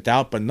was sent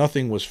out, but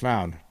nothing was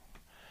found.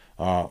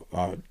 I'm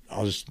going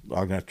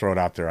to throw it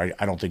out there.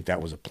 I don't think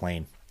that was a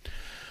plane.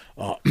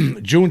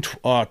 June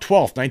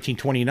 12th,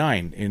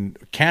 1929, in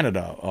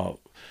Canada,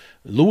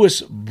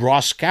 Louis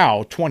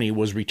Broscow, 20,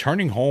 was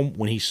returning home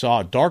when he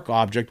saw a dark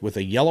object with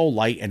a yellow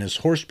light, and his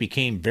horse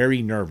became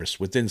very nervous.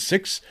 Within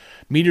 6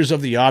 meters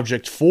of the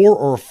object, 4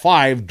 or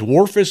 5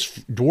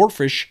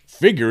 dwarfish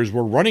figures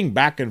were running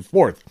back and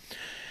forth.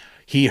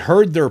 He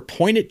heard their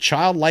pointed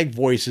childlike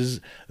voices,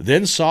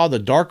 then saw the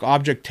dark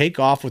object take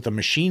off with a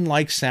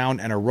machine-like sound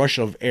and a rush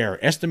of air.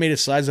 Estimated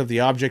size of the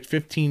object,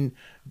 15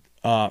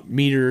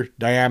 meter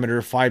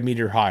diameter, 5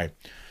 meter high.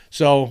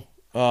 So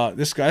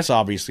that's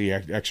obviously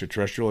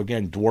extraterrestrial.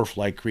 Again,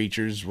 dwarf-like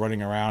creatures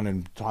running around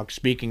and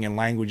speaking in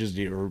languages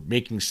or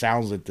making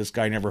sounds that this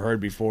guy never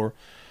heard before.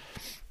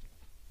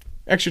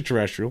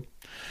 Extraterrestrial.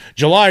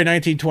 July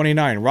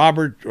 1929,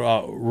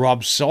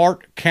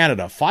 Robsart,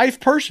 Canada. 5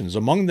 persons,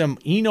 among them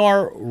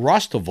Einar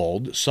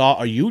Rostovold,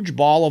 saw a huge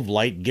ball of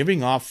light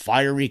giving off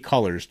fiery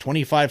colors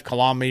 25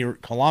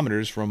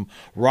 kilometers from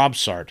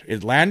Robsart.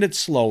 It landed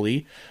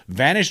slowly,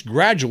 vanished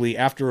gradually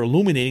after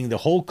illuminating the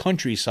whole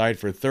countryside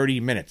for 30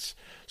 minutes.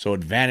 So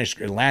it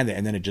vanished, it landed,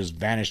 and then it just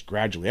vanished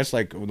gradually. That's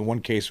like the one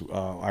case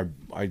I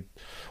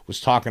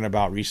was talking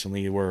about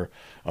recently, where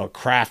a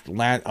craft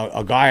land,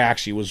 a guy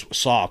actually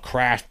saw a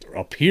craft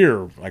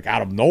appear like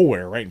out of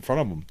nowhere right in front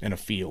of him in a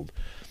field.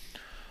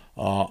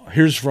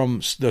 Here's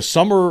from the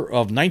summer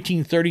of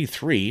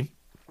 1933.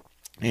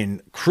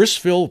 In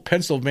Chrisville,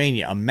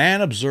 Pennsylvania, a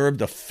man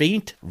observed a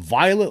faint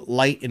violet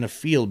light in a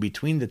field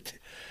between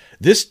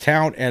this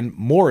town and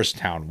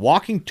Morristown.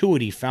 Walking to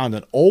it, he found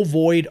an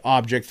ovoid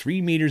object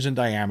 3 meters in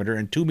diameter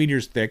and 2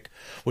 meters thick,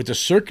 with a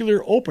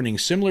circular opening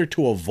similar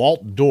to a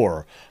vault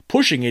door.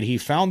 Pushing it, he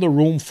found the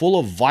room full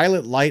of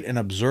violet light and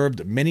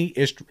observed many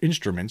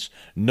instruments,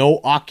 no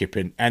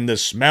occupant, and the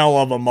smell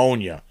of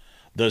ammonia.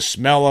 The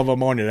smell of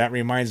ammonia. That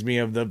reminds me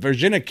of the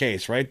Virginia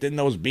case, right? Didn't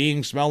those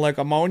beings smell like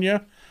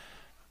ammonia?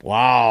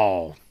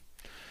 Wow.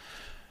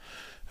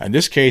 And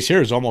this case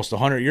here is almost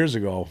 100 years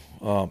ago.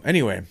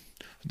 Anyway,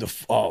 the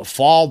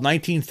fall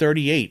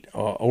 1938,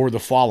 or the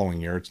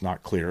following year, it's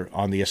not clear,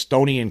 on the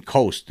Estonian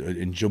coast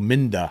in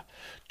Juminda,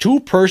 2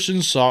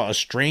 persons saw a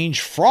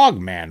strange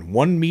frogman,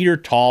 1 meter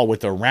tall,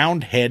 with a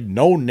round head,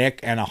 no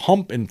neck, and a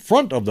hump in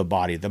front of the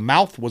body. The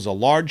mouth was a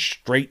large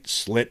straight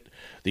slit.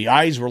 The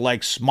eyes were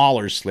like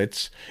smaller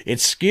slits.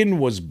 Its skin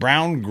was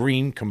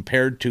brown-green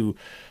compared to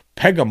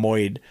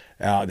pegamoid,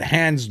 the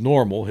hands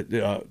normal.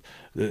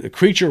 The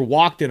creature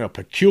walked in a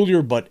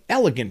peculiar but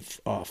elegant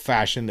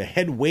fashion, the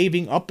head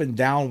waving up and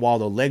down while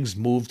the legs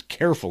moved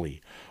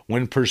carefully.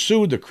 When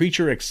pursued, the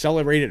creature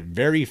accelerated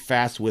very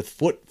fast with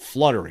feet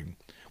fluttering.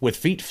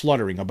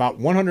 About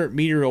 100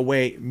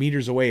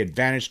 meters away, it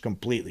vanished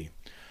completely.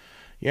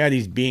 Yeah,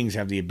 these beings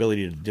have the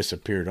ability to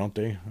disappear, don't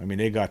they? I mean,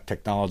 they got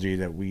technology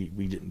that we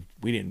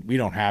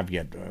don't have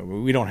yet.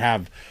 We don't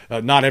have.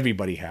 Not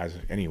everybody has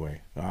it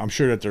anyway. I'm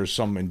sure that there's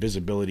some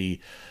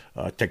invisibility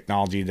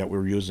technology that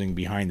we're using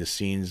behind the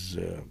scenes,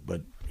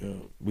 but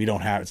we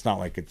don't have. It's not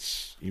like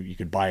it's you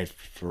could buy it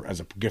as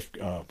a gift,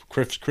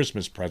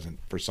 Christmas present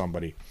for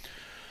somebody.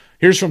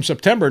 Here's from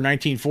September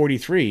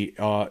 1943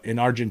 in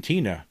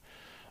Argentina.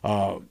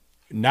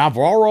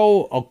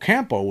 Navarro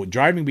Ocampo,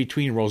 driving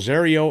between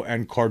Rosario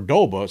and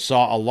Cordoba,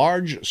 saw a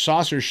large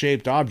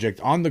saucer-shaped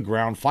object on the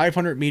ground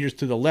 500 meters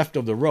to the left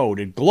of the road.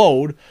 It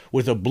glowed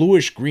with a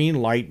bluish-green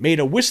light, made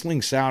a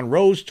whistling sound,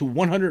 rose to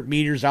 100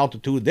 meters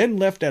altitude, then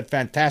left at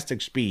fantastic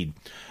speed.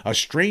 A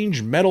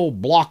strange metal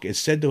block is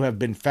said to have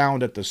been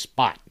found at the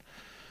spot.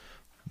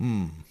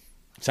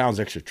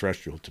 Sounds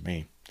extraterrestrial to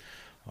me.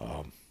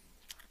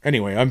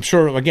 Anyway, I'm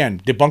sure,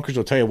 again, debunkers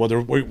will tell you,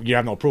 well, you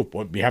have no proof.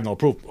 Well, you have no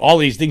proof. All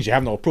these things, you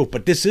have no proof.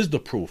 But this is the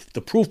proof.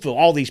 The proof of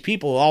all these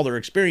people, all their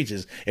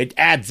experiences, it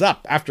adds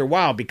up. After a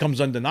while, it becomes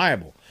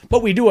undeniable.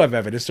 But we do have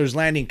evidence. There's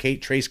landing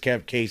trace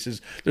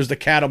cases. There's the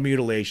cattle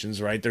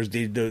mutilations, right? There's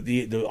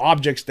the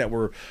objects that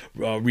were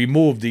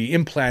removed, the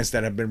implants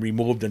that have been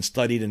removed and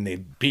studied,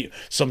 and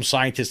some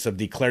scientists have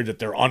declared that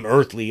they're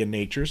unearthly in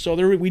nature. So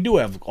we do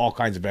have all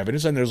kinds of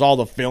evidence, and there's all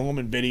the film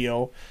and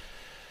video.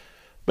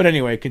 But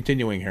anyway,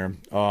 continuing here.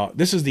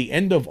 This is the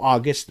end of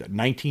August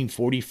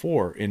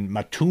 1944 in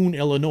Mattoon,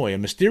 Illinois. A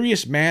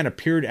mysterious man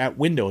appeared at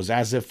windows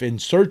as if in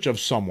search of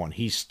someone.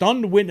 He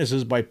stunned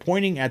witnesses by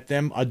pointing at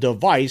them a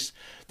device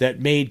that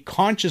made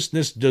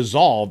consciousness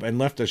dissolve and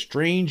left a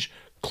strange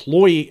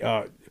cloying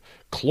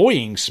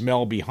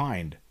smell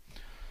behind.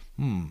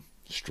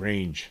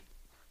 Strange.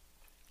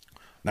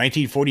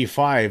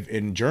 1945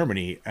 in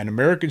Germany, an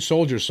American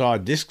soldier saw a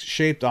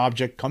disc-shaped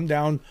object come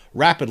down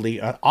rapidly,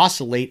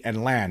 oscillate,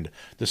 and land.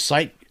 The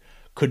site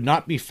could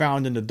not be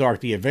found in the dark.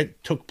 The event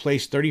took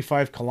place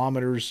 35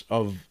 kilometers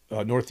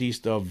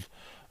northeast of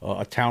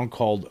a town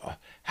called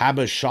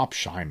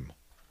Habesheim.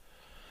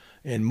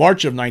 In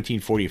March of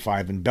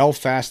 1945, in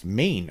Belfast,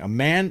 Maine, a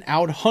man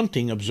out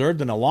hunting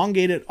observed an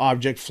elongated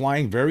object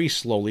flying very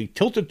slowly,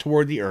 tilted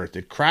toward the earth.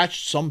 It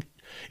crashed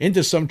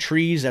into some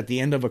trees at the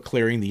end of a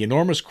clearing. The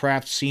enormous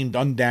craft seemed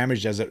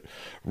undamaged as it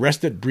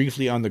rested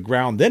briefly on the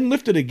ground, then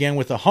lifted again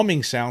with a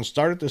humming sound,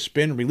 started to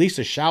spin, released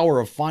a shower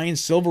of fine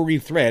silvery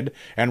thread,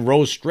 and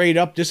rose straight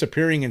up,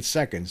 disappearing in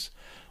seconds.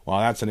 Well,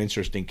 that's an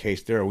interesting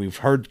case there. We've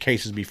heard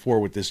cases before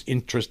with this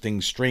interesting,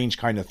 strange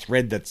kind of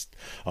thread that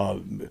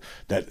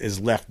is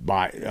left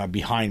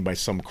behind by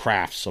some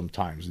crafts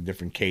sometimes in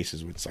different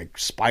cases. It's like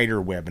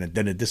spider web, and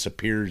then it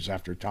disappears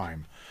after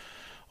time.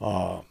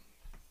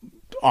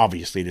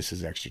 Obviously, this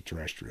is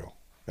extraterrestrial.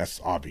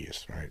 That's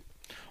obvious, right?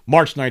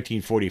 March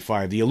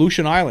 1945, the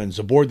Aleutian Islands,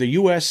 aboard the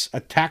U.S.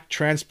 attack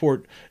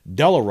transport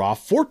Delaroff,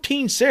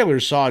 14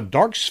 sailors saw a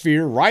dark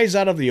sphere rise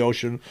out of the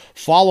ocean,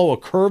 follow a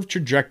curved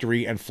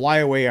trajectory, and fly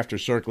away after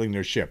circling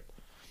their ship.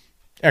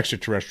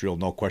 Extraterrestrial,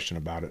 no question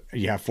about it.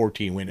 You have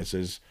 14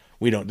 witnesses.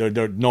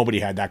 Nobody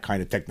had that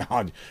kind of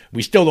technology.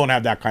 We still don't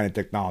have that kind of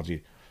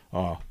technology.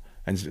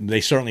 And they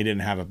certainly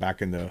didn't have it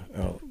back in the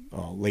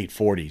late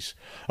 40s.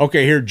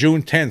 Okay, here,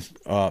 June 10th,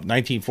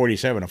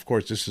 1947. Of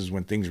course, this is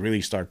when things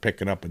really start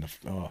picking up in the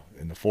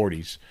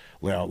 40s,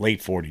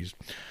 late 40s.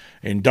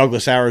 In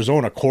Douglas,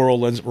 Arizona, Coral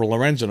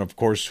Lorenzen, of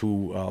course,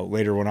 who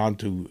later went on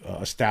to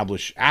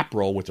establish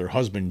APRO with her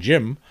husband,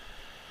 Jim,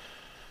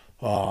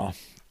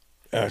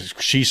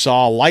 she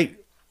saw a light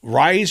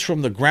rise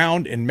from the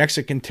ground in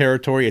Mexican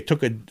territory. It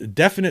took a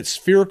definite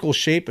spherical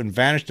shape and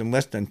vanished in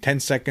less than 10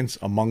 seconds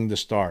among the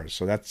stars.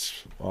 So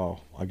that's,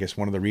 I guess,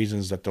 one of the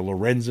reasons that the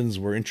Lorenzans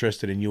were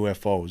interested in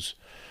UFOs.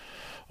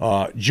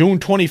 June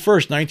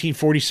 21st,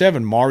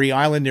 1947, Maury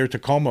Island near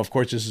Tacoma. Of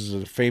course, this is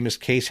a famous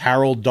case.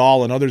 Harold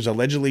Dahl and others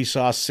allegedly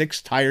saw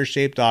 6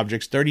 tire-shaped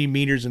objects, 30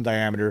 meters in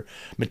diameter,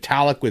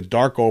 metallic with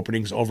dark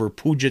openings over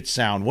Puget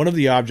Sound. One of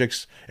the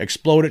objects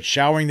exploded,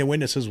 showering the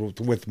witnesses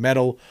with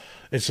metal.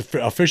 It's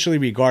officially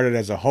regarded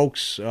as a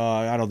hoax.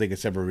 I don't think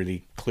it's ever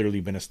really clearly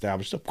been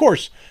established. Of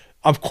course,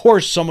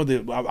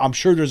 I'm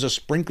sure there's a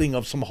sprinkling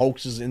of some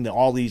hoaxes in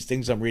all these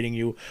things I'm reading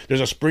you.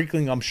 There's a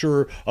sprinkling, I'm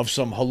sure, of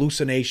some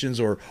hallucinations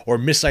or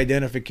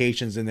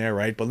misidentifications in there,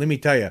 right? But let me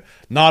tell you,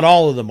 not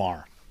all of them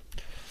are.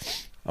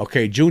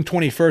 Okay, June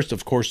 21st,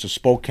 of course, to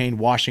Spokane,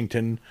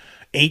 Washington.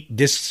 8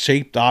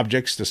 disc-shaped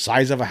objects the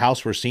size of a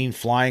house were seen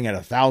flying at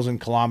 1,000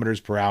 kilometers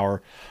per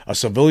hour. A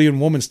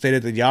civilian woman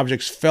stated that the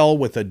objects fell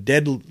with a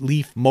dead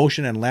leaf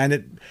motion and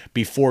landed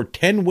before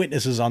 10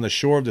 witnesses on the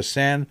shore of the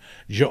St.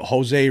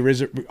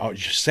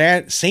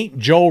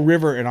 Joe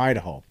River in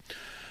Idaho.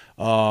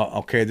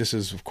 Okay, this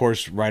is, of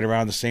course, right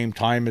around the same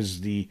time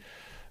as the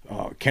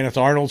Kenneth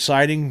Arnold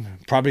sighting.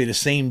 Probably the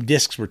same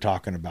discs we're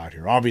talking about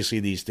here. Obviously,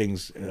 these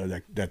things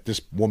that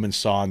this woman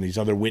saw and these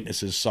other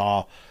witnesses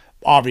saw,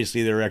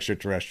 obviously they're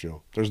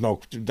extraterrestrial.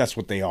 That's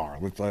what they are.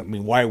 I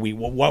mean, why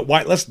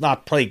let's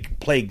not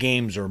play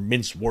games or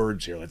mince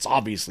words here. It's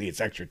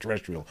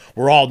extraterrestrial.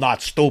 We're all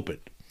not stupid.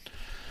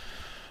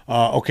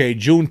 Okay,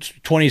 June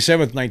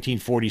 27th,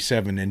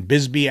 1947, in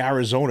Bisbee,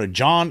 Arizona,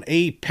 John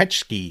A.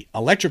 Petschke,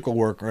 electrical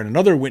worker, and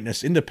another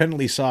witness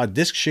independently saw a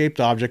disc-shaped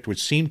object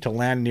which seemed to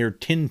land near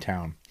Tin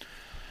Town.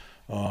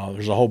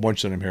 There's a whole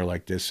bunch of them here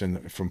like this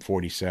from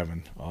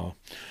 47.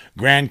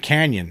 Grand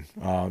Canyon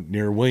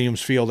near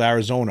Williams Field,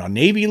 Arizona. A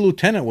Navy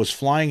lieutenant was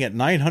flying at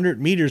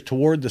 900 meters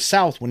toward the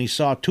south when he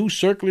saw 2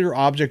 circular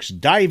objects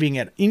diving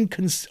at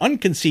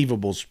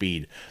unconceivable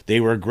speed. They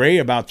were gray,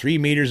 about 3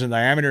 meters in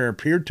diameter, and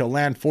appeared to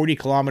land 40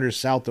 kilometers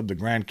south of the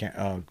Grand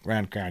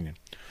Canyon.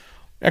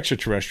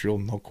 Extraterrestrial,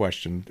 no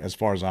question, as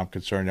far as I'm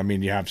concerned. I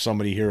mean, you have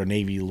somebody here, a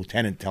Navy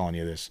lieutenant, telling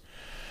you this.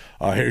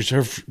 Here's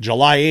her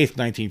July 8th,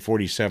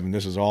 1947.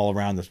 This is all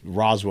around the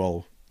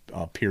Roswell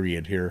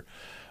period here.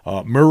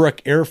 Muroc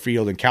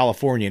Airfield in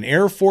California. An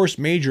Air Force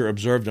major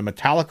observed a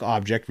metallic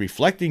object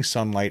reflecting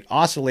sunlight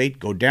oscillate,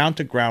 go down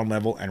to ground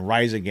level, and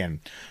rise again.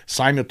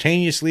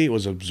 Simultaneously, it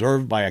was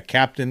observed by a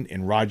captain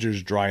in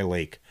Rogers Dry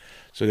Lake.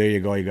 So there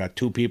you go. You got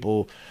 2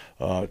 people,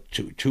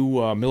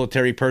 two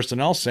military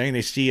personnel saying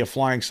they see a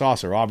flying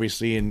saucer.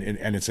 Obviously, and it's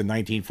in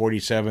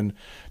 1947,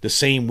 the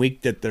same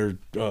week that their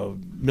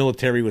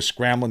military was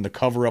scrambling to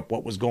cover up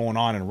what was going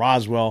on in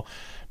Roswell.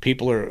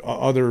 People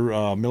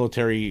other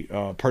military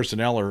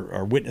personnel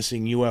are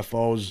witnessing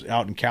UFOs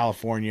out in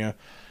California,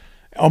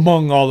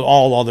 among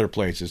all other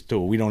places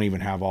too. We don't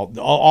even have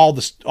all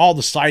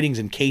the sightings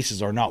and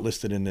cases are not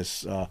listed in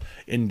this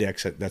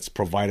index that's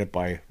provided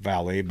by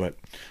Valet, but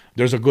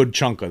there's a good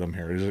chunk of them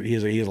here. He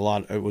has a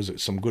lot. It was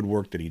some good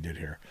work that he did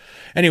here.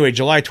 Anyway,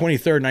 July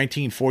 23rd,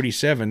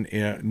 1947,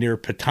 near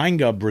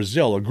Pitanga,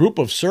 Brazil, a group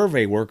of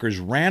survey workers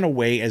ran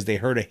away as they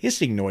heard a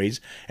hissing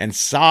noise and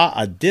saw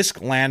a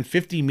disc land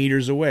 50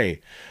 meters away.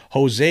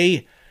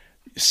 Jose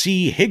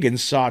C.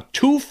 Higgins saw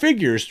 2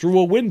 figures through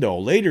a window.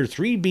 Later,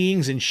 3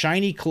 beings in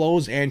shiny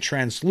clothes and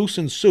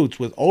translucent suits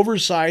with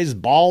oversized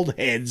bald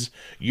heads,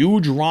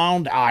 huge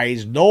round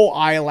eyes, no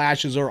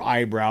eyelashes or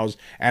eyebrows,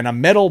 and a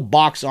metal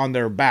box on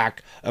their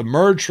back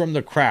emerged from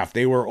the craft.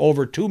 They were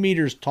over 2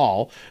 meters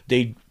tall.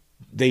 They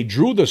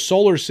drew the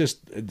solar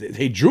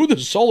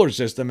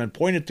system and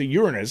pointed to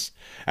Uranus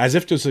as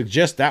if to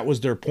suggest that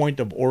was their point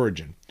of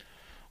origin.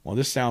 Well,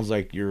 this sounds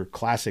like your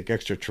classic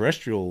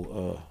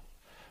extraterrestrial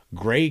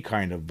gray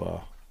kind of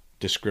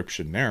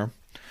description there.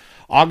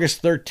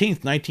 August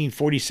 13th,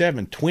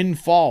 1947, Twin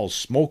Falls,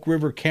 Smoke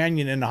River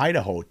Canyon in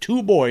Idaho.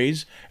 2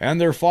 boys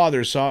and their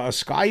father saw a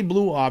sky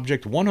blue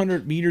object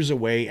 100 meters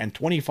away and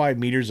 25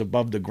 meters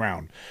above the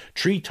ground.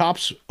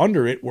 Treetops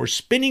under it were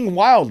spinning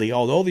wildly,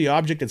 although the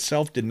object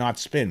itself did not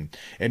spin.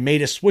 It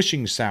made a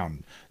swishing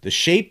sound. The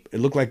shape, it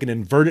looked like an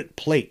inverted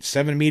plate,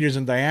 7 meters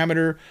in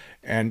diameter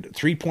and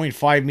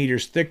 3.5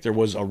 meters thick. There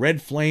was a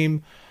red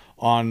flame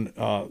on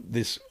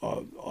this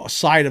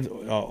side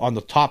of on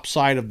the top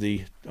side of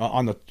the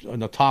on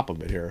the top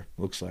of it here,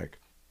 looks like.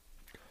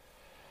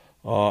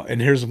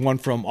 And here's one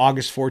from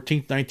August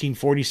 14th,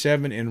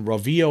 1947, in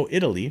Rovio,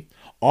 Italy.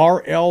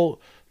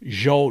 R.L.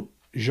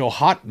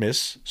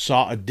 Johatmis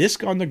saw a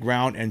disc on the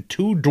ground and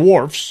 2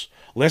 dwarfs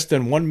less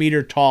than 1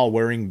 meter tall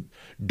wearing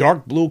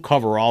dark blue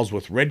coveralls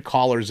with red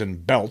collars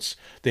and belts.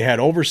 They had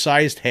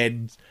oversized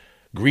heads,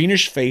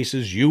 greenish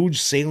faces, huge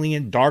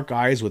salient dark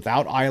eyes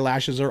without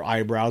eyelashes or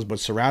eyebrows, but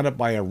surrounded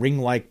by a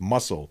ring-like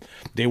muscle.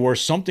 They wore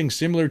something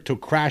similar to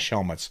crash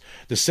helmets.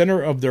 The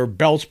center of their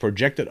belts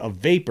projected a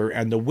vapor,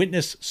 and the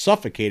witness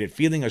suffocated,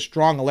 feeling a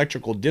strong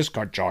electrical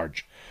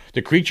discharge.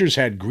 The creatures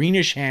had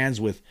greenish hands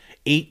with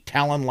 8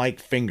 talon-like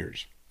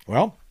fingers.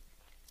 Well,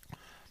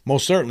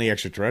 most certainly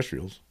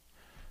extraterrestrials.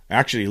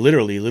 Actually,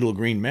 literally, little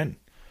green men.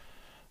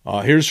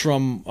 Here's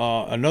from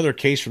another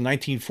case from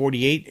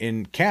 1948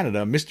 in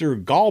Canada.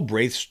 Mr.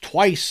 Galbraith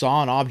twice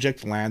saw an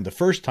object land. The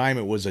first time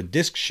it was a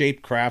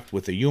disc-shaped craft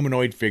with a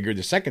humanoid figure.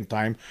 The second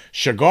time,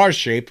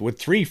 cigar-shaped with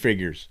 3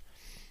 figures.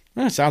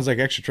 Sounds like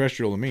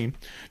extraterrestrial to me.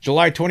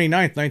 July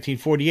 29th,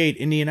 1948,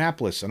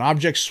 Indianapolis. An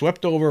object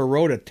swept over a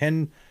road at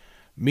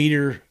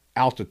 10-meter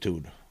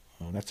altitude.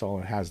 That's all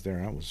it has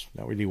there.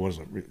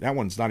 That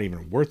one's not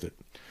even worth it.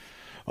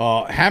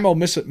 Hamel,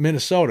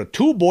 Minnesota.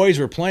 2 boys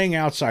were playing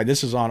outside.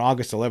 This is on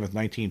August 11th,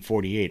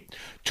 1948.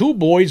 2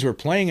 boys were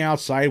playing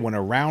outside when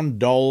a round,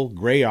 dull,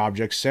 gray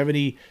object,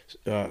 70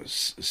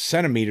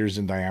 centimeters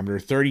in diameter,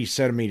 30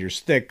 centimeters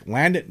thick,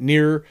 landed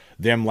near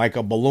them like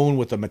a balloon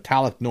with a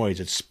metallic noise.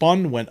 It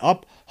spun, went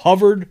up,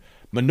 hovered,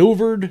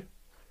 maneuvered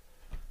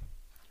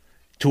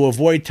to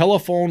avoid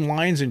telephone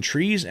lines and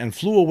trees, and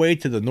flew away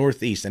to the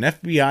northeast. An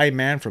FBI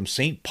man from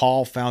St.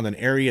 Paul found an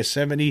area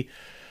 70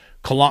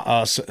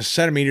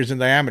 centimeters in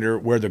diameter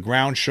where the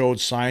ground showed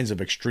signs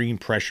of extreme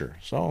pressure.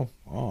 So,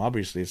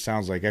 obviously it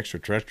sounds like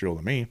extraterrestrial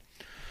to me.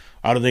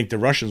 I don't think the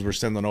Russians were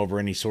sending over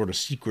any sort of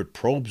secret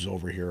probes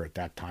over here at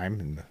that time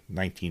in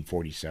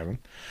 1947.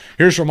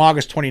 Here's from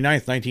August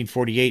 29th,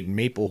 1948 in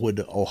Maplewood,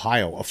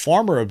 Ohio. A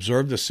farmer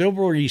observed a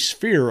silvery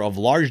sphere of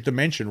large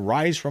dimension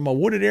rise from a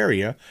wooded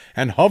area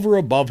and hover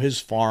above his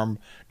farm,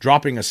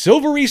 dropping a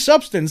silvery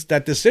substance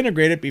that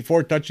disintegrated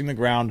before touching the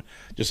ground.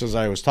 Just as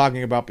I was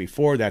talking about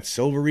before, that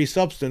silvery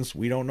substance,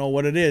 we don't know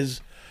what it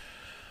is.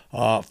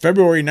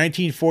 February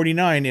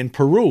 1949 in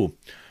Peru.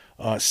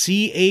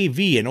 CAV,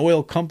 an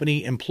oil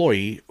company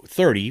employee,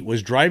 30,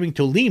 was driving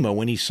to Lima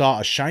when he saw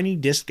a shiny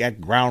disc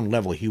at ground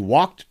level. He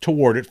walked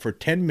toward it for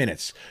 10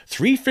 minutes.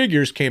 3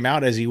 figures came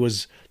out as he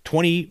was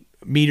 20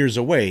 meters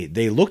away.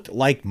 They looked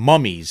like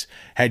mummies,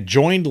 had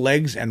joined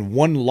legs and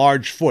 1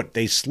 large foot.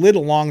 They slid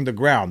along the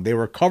ground. They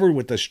were covered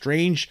with a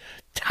strange,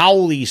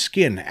 towely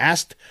skin.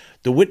 Asked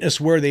the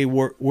witness where they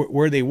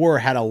were,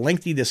 had a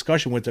lengthy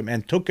discussion with them,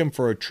 and took him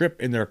for a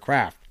trip in their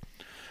craft.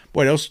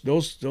 Boy,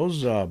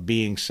 those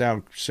beings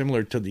sound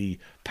similar to the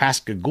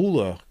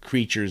Pascagoula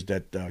creatures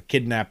that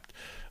kidnapped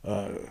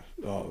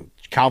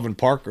Calvin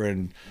Parker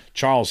and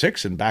Charles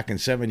Hickson back in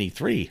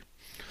 1973.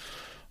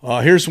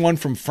 Here's one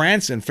from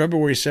France on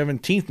February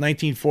 17th,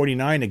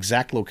 1949,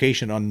 exact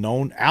location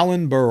unknown.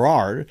 Alan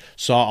Berard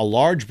saw a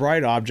large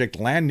bright object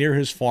land near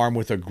his farm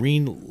with a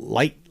green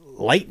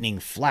lightning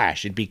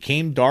flash. It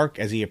became dark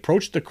as he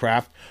approached the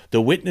craft.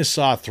 The witness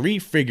saw 3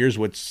 figures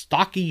with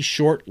stocky,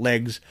 short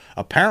legs,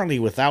 apparently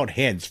without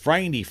heads.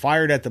 Frightened, he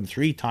fired at them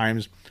 3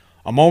 times.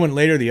 A moment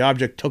later, the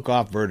object took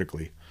off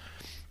vertically.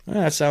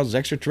 That sounds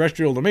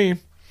extraterrestrial to me.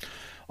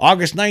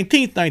 August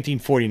 19th,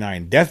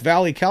 1949, Death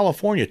Valley,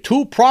 California.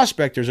 2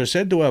 prospectors are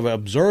said to have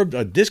observed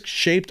a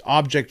disc-shaped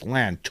object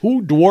land.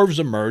 2 dwarves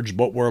emerged,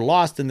 but were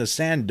lost in the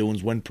sand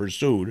dunes when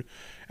pursued,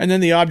 and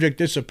then the object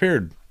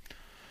disappeared.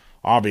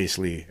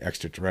 Obviously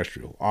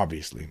extraterrestrial,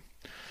 obviously.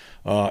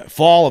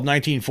 Fall of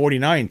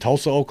 1949,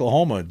 Tulsa,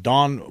 Oklahoma.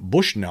 Don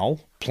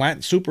Bushnell,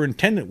 plant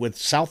superintendent with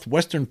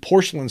Southwestern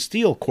Porcelain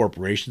Steel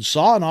Corporation,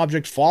 saw an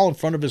object fall in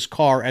front of his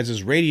car as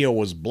his radio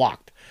was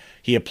blocked.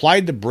 He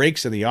applied the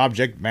brakes and the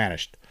object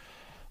vanished.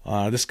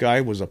 This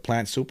guy was a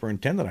plant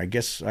superintendent.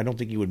 I don't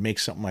think he would make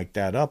something like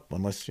that up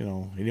unless, he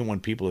didn't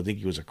want people to think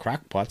he was a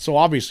crackpot. So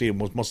obviously he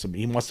must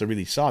have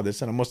really saw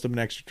this, and it must have been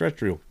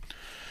extraterrestrial.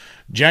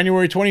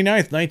 January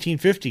 29th,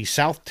 1950,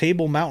 South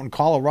Table Mountain,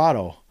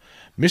 Colorado.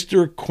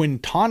 Mr.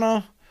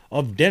 Quintana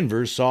of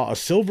Denver saw a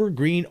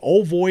silver-green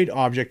ovoid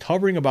object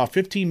hovering about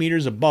 15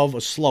 meters above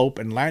a slope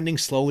and landing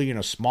slowly in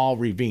a small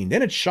ravine.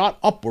 Then it shot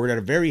upward at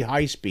a very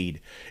high speed.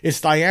 Its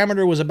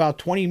diameter was about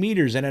 20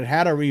 meters, and it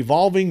had a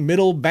revolving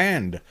middle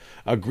band.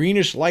 A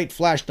greenish light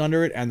flashed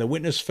under it, and the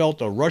witness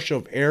felt a rush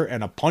of air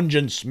and a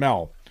pungent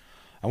smell.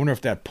 I wonder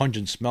if that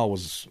pungent smell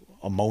was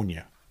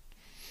ammonia.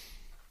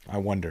 I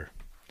wonder.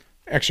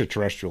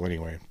 Extraterrestrial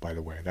anyway, by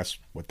the way. That's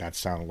what that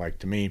sounded like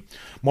to me.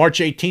 March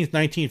 18th,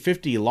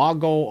 1950,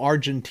 Lago,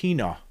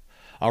 Argentina.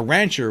 A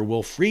rancher,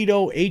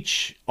 Wilfredo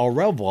H.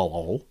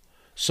 Arevalo,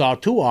 saw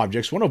 2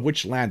 objects, one of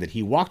which landed.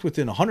 He walked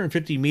within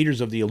 150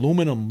 meters of the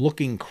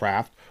aluminum-looking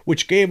craft,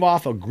 which gave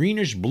off a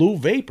greenish-blue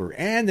vapor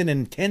and an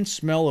intense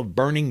smell of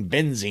burning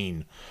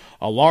benzene.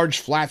 A large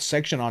flat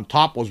section on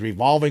top was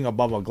revolving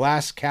above a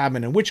glass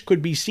cabin in which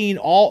could be seen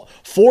all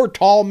 4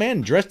 tall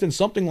men dressed in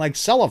something like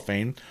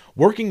cellophane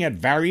working at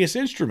various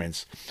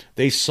instruments.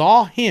 They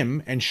saw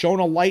him and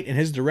shone a light in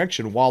his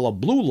direction while a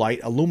blue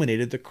light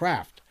illuminated the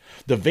craft.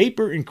 The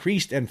vapor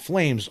increased and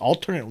flames,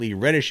 alternately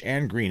reddish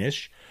and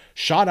greenish,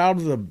 shot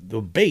out of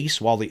the base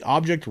while the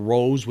object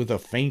rose with a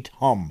faint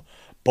hum.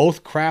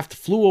 Both craft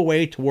flew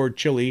away toward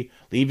Chile,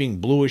 leaving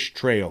bluish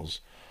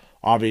trails.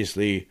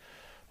 Obviously,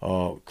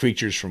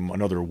 creatures from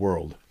another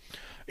world.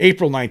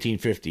 April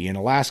 1950, in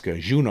Alaska,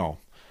 Juneau.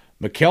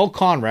 Mikhail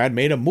Conrad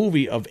made a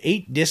movie of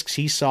 8 discs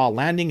he saw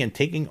landing and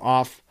taking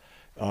off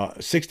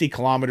 60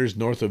 kilometers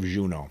north of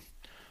Juneau.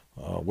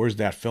 Where's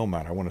that film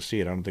at? I want to see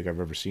it. I don't think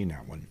I've ever seen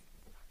that one.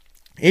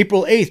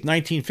 April 8th,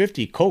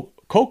 1950,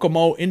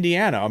 Kokomo,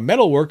 Indiana, a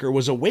metal worker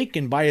was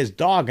awakened by his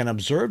dog and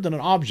observed an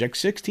object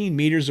 16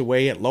 meters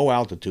away at low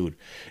altitude.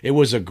 It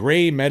was a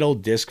gray metal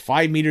disc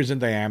 5 meters in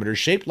diameter,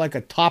 shaped like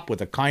a top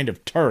with a kind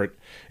of turret.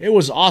 It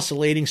was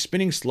oscillating,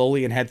 spinning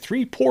slowly, and had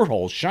 3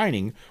 portholes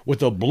shining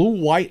with a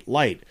blue-white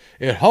light.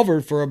 It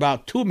hovered for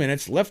about 2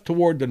 minutes, left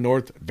toward the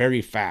north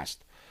very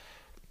fast.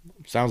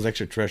 Sounds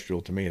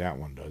extraterrestrial to me, that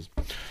one does.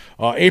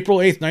 April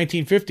 8th,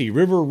 1950,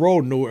 River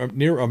Road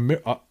near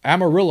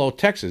Amarillo,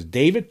 Texas.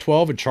 David,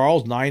 12, and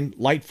Charles, 9,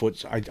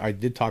 Lightfoot. I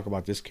did talk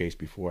about this case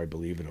before, I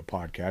believe, in a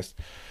podcast.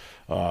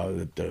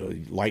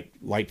 The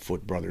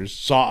Lightfoot brothers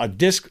saw a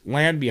disc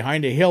land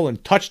behind a hill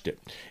and touched it.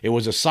 It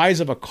was the size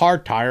of a car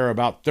tire,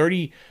 about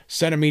 30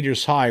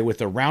 centimeters high,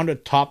 with a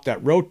rounded top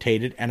that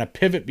rotated and a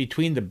pivot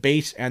between the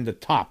base and the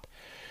top.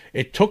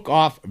 It took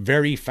off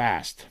very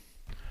fast.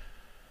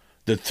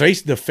 The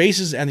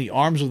faces and the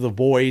arms of the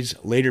boys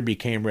later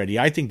became ready.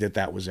 I think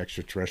that was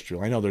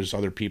extraterrestrial. I know there's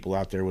other people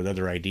out there with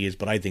other ideas,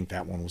 but I think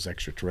that one was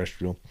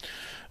extraterrestrial.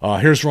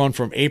 Here's one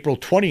from April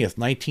 20th,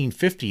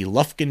 1950,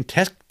 Lufkin,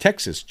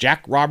 Texas.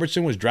 Jack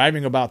Robertson was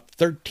driving about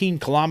 13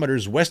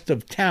 kilometers west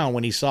of town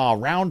when he saw a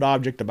round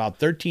object about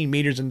 13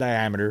 meters in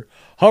diameter,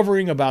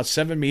 hovering about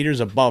 7 meters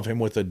above him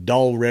with a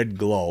dull red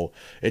glow.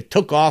 It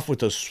took off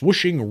with a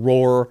swooshing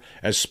roar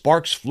as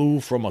sparks flew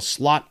from a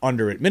slot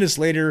under it. Minutes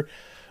later,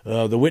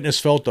 the witness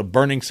felt a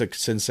burning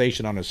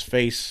sensation on his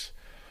face.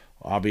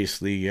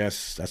 Obviously,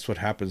 yes, that's what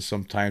happens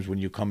sometimes when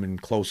you come in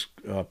close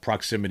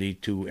proximity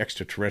to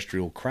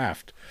extraterrestrial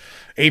craft.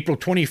 April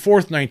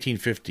 24th,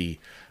 1950.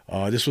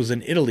 This was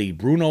in Italy.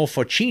 Bruno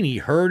Foccini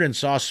heard and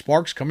saw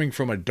sparks coming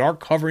from a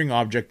dark hovering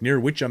object near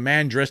which a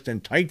man dressed in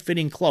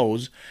tight-fitting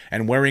clothes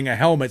and wearing a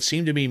helmet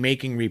seemed to be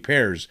making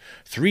repairs.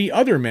 3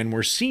 other men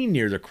were seen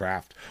near the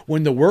craft.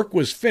 When the work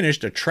was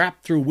finished, a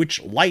trap through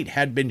which light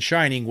had been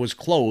shining was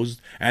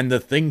closed, and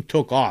the thing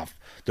took off.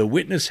 The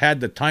witness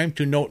had the time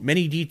to note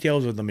many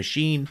details of the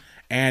machine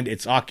and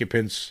its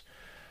occupants.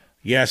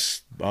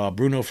 Yes,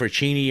 Bruno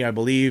Foccini, I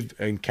believe,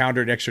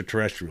 encountered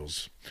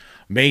extraterrestrials.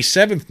 May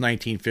 7th,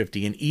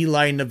 1950, in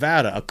Ely,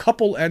 Nevada, a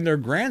couple and their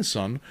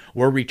grandson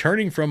were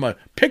returning from a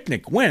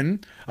picnic when,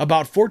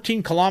 about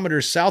 14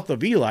 kilometers south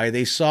of Ely,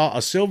 they saw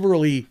a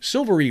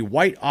silvery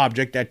white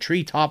object at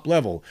treetop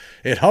level.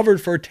 It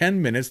hovered for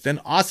 10 minutes,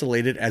 then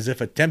oscillated as if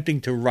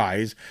attempting to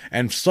rise,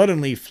 and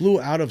suddenly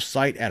flew out of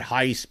sight at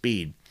high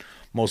speed.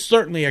 Most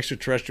certainly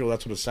extraterrestrial,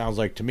 that's what it sounds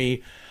like to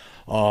me.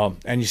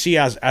 And you see,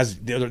 as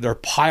they're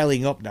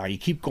piling up now, you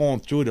keep going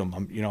through them.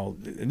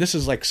 And this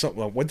is like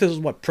this is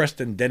what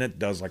Preston Dennett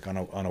does, like on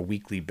a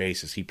weekly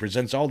basis. He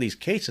presents all these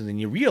cases,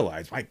 and you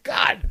realize, my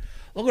God,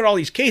 look at all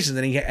these cases.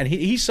 And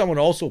he's someone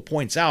who also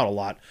points out a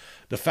lot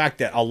the fact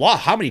that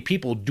how many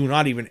people do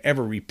not even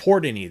ever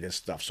report any of this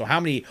stuff. So how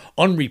many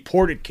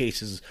unreported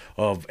cases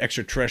of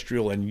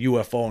extraterrestrial and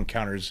UFO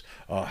encounters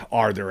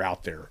are there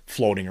out there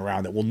floating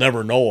around that we'll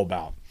never know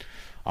about?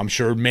 I'm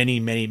sure many,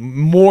 many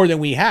more than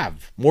we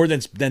have, more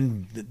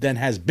than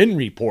has been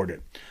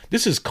reported.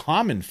 This is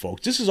common,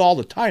 folks. This is all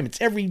the time. It's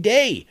every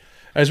day.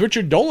 As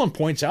Richard Dolan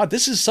points out,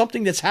 this is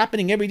something that's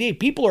happening every day.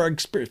 People are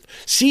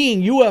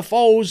seeing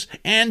UFOs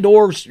and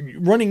or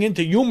running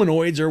into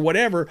humanoids or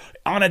whatever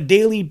on a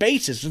daily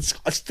basis.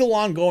 It's still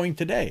ongoing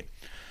today.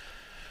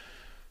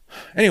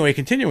 Anyway,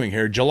 continuing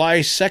here, July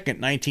 2nd,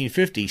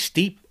 1950,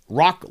 Steep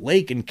Rock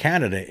Lake in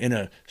Canada. In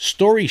a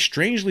story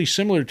strangely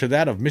similar to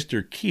that of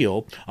Mr.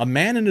 Keel, a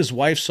man and his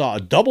wife saw a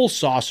double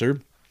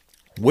saucer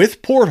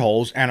with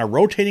portholes and a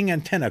rotating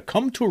antenna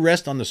come to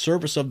rest on the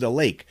surface of the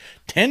lake.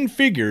 10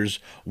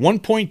 figures,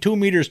 1.2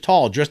 meters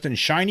tall, dressed in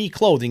shiny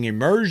clothing,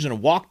 emerged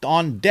and walked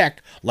on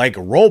deck like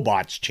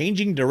robots,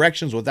 changing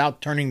directions without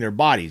turning their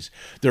bodies.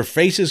 Their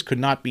faces could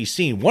not be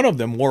seen. One of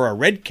them wore a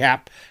red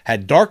cap,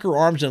 had darker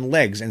arms and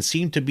legs, and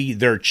seemed to be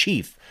their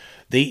chief.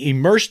 They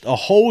immersed a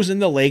hose in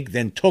the lake,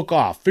 then took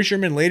off.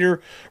 Fishermen later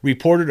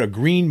reported a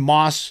green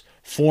moss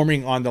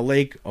forming on the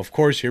lake. Of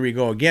course, here we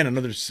go again,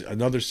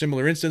 another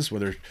similar instance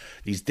where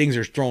these things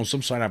are throwing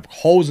some sort of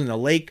hose in the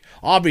lake.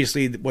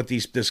 Obviously, what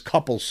this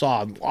couple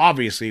saw,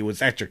 obviously, was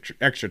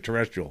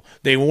extraterrestrial.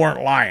 They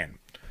weren't lying.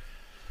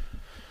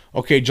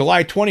 Okay,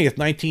 July 20th,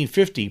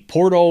 1950,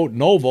 Porto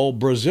Novo,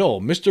 Brazil.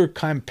 Mr.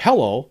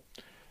 Campello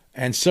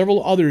and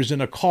several others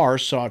in a car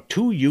saw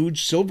 2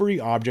 huge silvery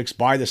objects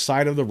by the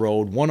side of the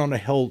road, one on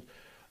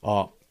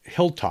a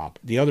hilltop,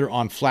 the other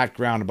on flat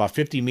ground about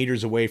 50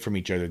 meters away from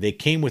each other. They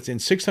came within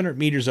 600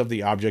 meters of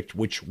the object,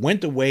 which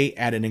went away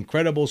at an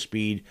incredible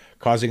speed,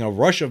 causing a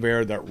rush of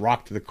air that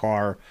rocked the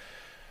car.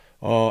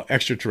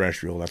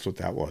 Extraterrestrial, that's what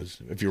that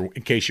was,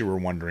 in case you were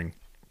wondering.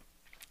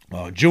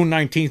 June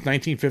 19th,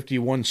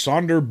 1951,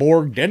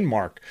 Sonderborg,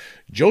 Denmark.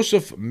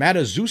 Joseph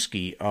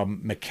Matuszewski, a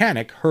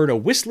mechanic, heard a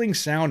whistling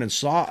sound and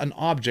saw an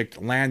object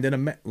land in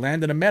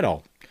a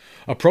meadow.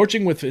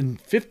 Approaching within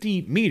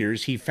 50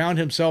 meters, he found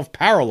himself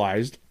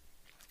paralyzed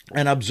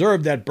and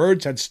observed that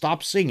birds had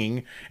stopped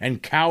singing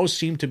and cows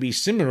seemed to be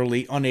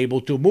similarly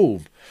unable to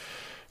move.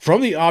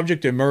 From the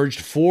object emerged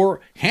 4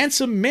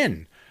 handsome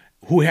men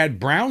who had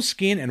brown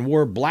skin and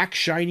wore black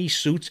shiny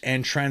suits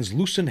and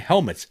translucent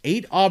helmets.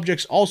 8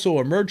 objects also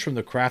emerged from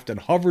the craft and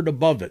hovered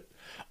above it.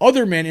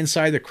 Other men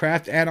inside the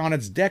craft and on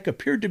its deck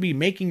appeared to be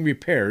making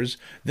repairs.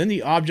 Then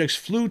the objects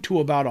flew to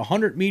about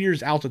 100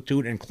 meters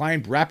altitude and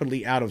climbed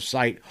rapidly out of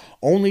sight.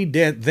 Only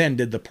then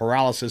did the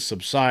paralysis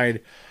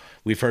subside.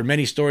 We've heard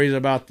many stories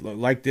about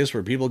like this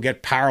where people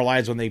get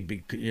paralyzed when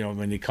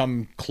they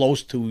come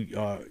close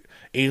to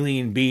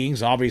alien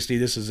beings. Obviously,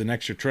 this is an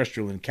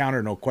extraterrestrial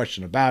encounter, no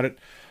question about it.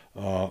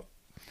 And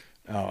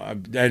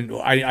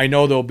I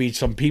know there'll be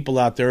some people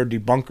out there,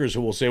 debunkers,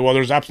 who will say, well,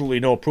 there's absolutely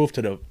no proof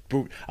to the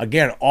proof.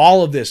 Again,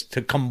 all of this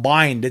to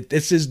combine,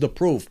 this is the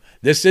proof.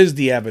 This is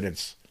the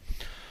evidence.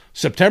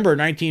 September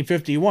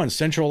 1951,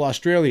 Central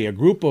Australia, a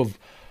group of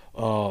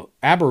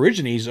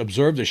Aborigines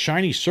observed a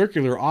shiny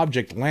circular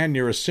object land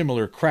near a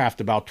similar craft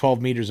about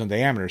 12 meters in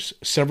diameter.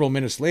 Several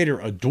minutes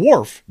later, a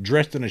dwarf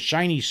dressed in a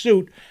shiny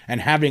suit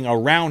and having a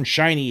round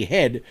shiny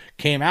head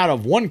came out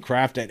of one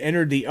craft and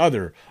entered the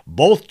other.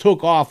 Both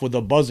took off with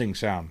a buzzing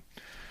sound.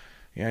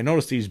 Yeah, I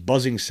noticed these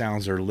buzzing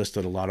sounds are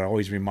listed a lot. It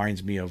always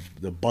reminds me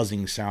of the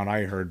buzzing sound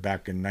I heard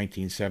back in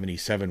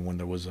 1977 when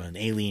there was an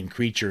alien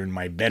creature in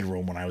my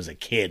bedroom when I was a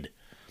kid.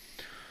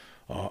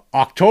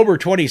 October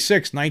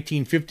 26,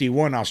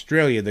 1951,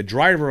 Australia. The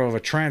driver of a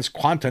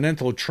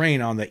transcontinental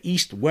train on the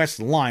east-west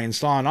line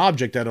saw an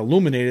object that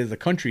illuminated the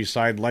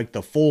countryside like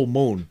the full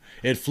moon.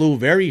 It flew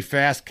very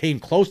fast,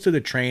 came close to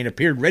the train,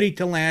 appeared ready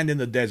to land in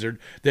the desert,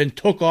 then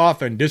took off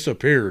and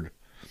disappeared.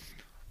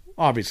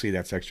 Obviously,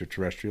 that's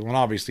extraterrestrial, and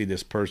obviously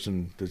this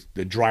person,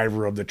 the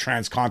driver of the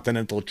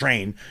transcontinental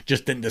train,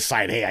 just didn't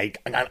decide, hey,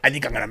 I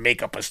think I'm going to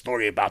make up a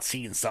story about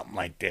seeing something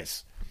like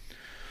this.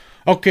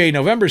 Okay,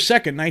 November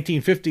 2nd,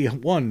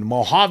 1951,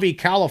 Mojave,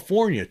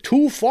 California.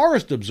 2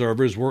 forest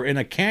observers were in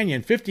a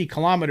canyon 50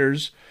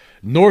 kilometers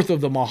north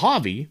of the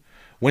Mojave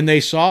when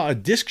they saw a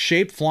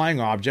disc-shaped flying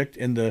object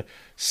in the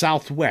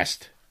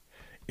southwest.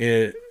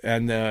 It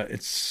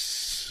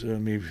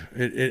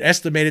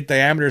estimated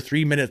diameter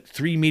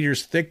 3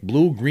 meters thick,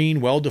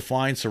 blue-green,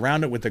 well-defined,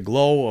 surrounded with a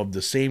glow of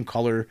the same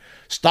color.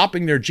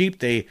 Stopping their Jeep,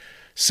 they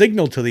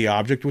signaled to the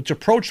object, which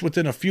approached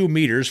within a few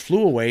meters,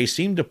 flew away,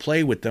 seemed to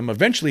play with them.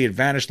 Eventually, it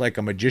vanished like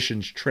a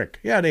magician's trick.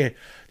 Yeah,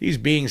 these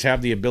beings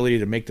have the ability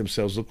to make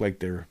themselves look like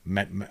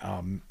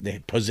they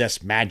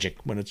possess magic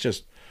when it's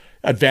just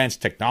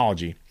advanced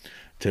technology.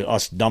 To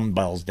us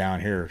dumbbells down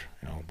here,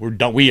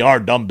 we are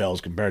dumbbells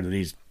compared to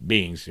these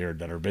beings here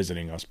that are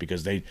visiting us,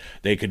 because they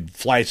could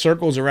fly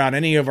circles around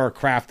any of our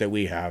craft that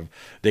we have.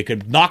 They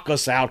could knock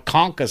us out,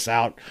 conk us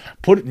out,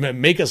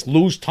 make us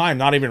lose time,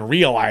 not even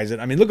realize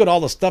it. I mean, look at all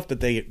the stuff that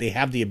they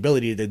have the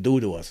ability to do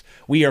to us.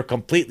 We are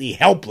completely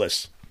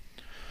helpless.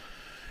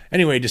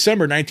 Anyway,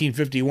 December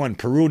 1951,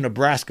 Peru,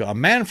 Nebraska. A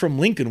man from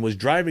Lincoln was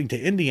driving to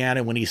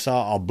Indiana when he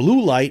saw a blue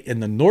light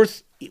in the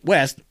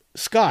northwest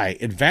sky.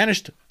 It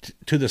vanished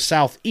to the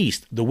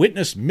southeast. The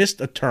witness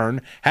missed a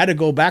turn, had to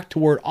go back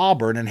toward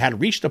Auburn, and had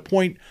reached a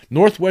point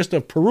northwest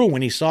of Peru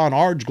when he saw an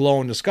orange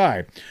glow in the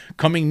sky.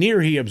 Coming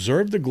near, he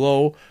observed the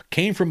glow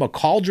came from a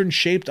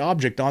cauldron-shaped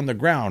object on the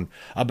ground,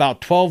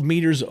 about 12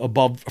 meters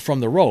above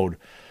from the road.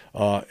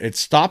 He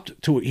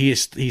stopped to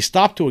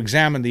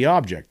examine the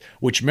object,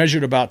 which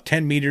measured about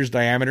 10 meters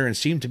diameter and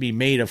seemed to be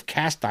made of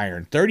cast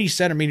iron. 30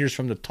 centimeters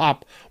from the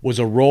top was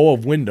a row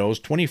of windows,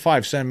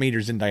 25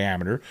 centimeters in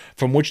diameter,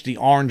 from which the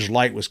orange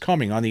light was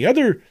coming. On the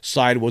other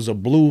side was a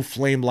blue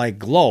flame-like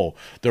glow.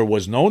 There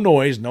was no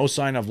noise, no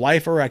sign of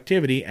life or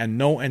activity, and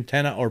no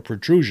antenna or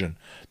protrusion.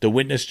 The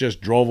witness just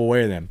drove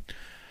away then.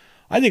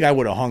 I think I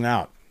would have hung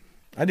out.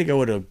 I think I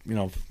would have,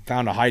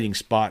 found a hiding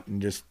spot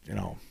and just,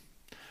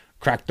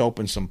 cracked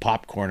open some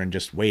popcorn and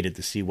just waited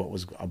to see what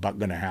was about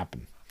going to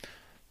happen.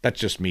 That's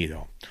just me,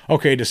 though.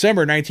 Okay,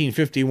 December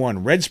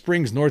 1951, Red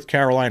Springs, North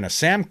Carolina.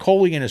 Sam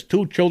Coley and his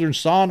 2 children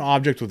saw an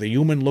object with a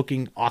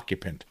human-looking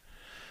occupant.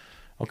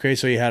 Okay,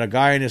 so you had a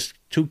guy and his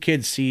 2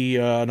 kids see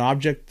an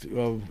object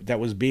that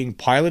was being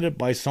piloted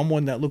by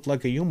someone that looked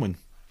like a human.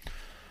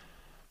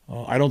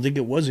 I don't think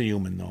it was a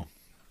human, though.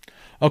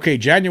 Okay,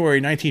 January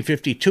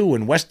 1952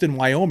 in Weston,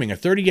 Wyoming, a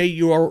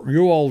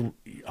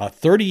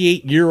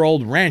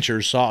 38-year-old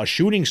rancher saw a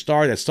shooting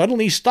star that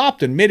suddenly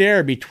stopped in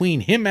midair between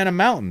him and a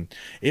mountain.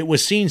 It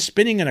was seen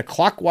spinning in a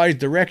clockwise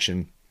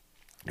direction.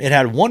 It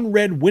had one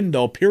red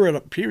window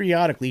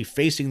periodically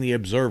facing the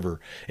observer.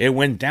 It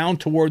went down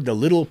toward the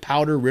Little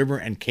Powder River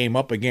and came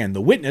up again. The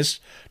witness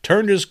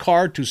turned his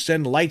car to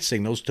send light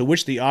signals, to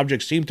which the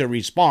object seemed to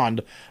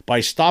respond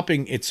by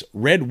stopping its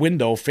red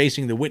window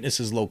facing the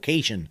witness's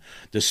location.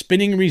 The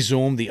spinning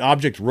resumed. The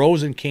object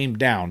rose and came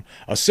down.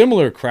 A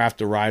similar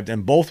craft arrived,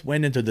 and both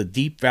went into the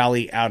deep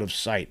valley out of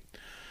sight.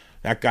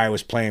 That guy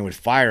was playing with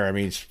fire. I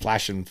mean, he's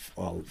flashing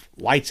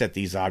lights at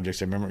these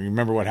objects.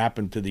 Remember what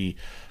happened to the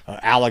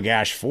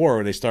Allagash 4,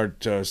 where they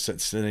start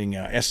sending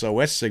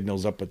SOS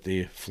signals up at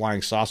the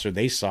flying saucer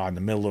they saw in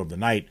the middle of the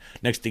night.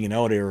 Next thing you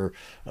know, they were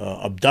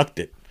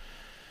abducted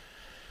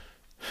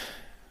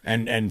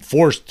and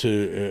forced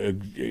to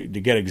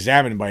get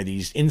examined by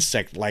these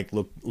insect-like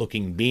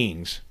looking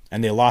beings.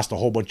 And they lost a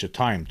whole bunch of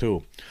time,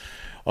 too.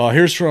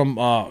 Here's from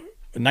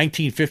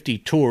 1950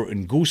 tour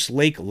in Goose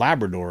Lake,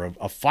 Labrador.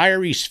 A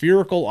fiery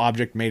spherical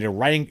object made a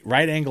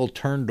right-angle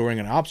turn during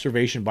an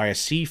observation by a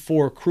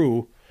C-54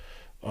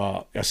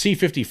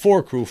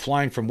 crew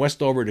flying from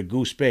Westover to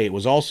Goose Bay. It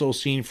was also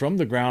seen from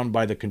the ground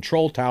by the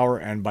control tower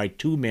and by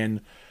two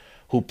men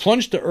who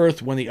plunged to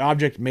earth when the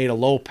object made a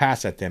low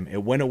pass at them.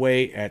 It went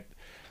away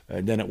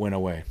then it went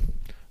away.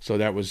 So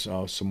that was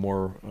some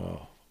more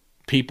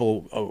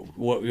people,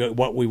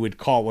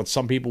 what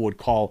some people would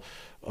call,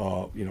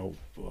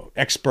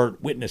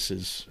 expert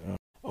witnesses.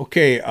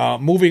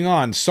 Moving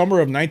on. Summer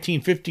of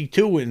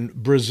 1952 in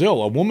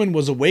Brazil, a woman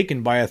was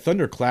awakened by a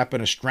thunderclap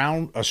and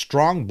a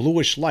strong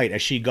bluish light.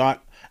 As she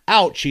got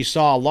out, she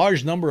saw a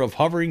large number of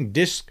hovering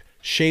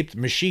disc-shaped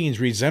machines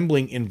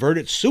resembling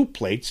inverted soup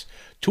plates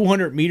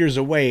 200 meters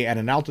away at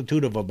an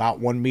altitude of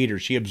about 1 meter.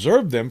 She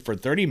observed them for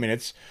 30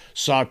 minutes,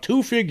 saw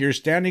two figures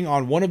standing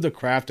on one of the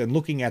craft and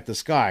looking at the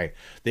sky.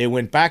 They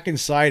went back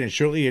inside, and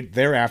shortly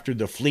thereafter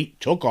the fleet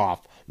took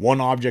off,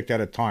 one object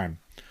at a time.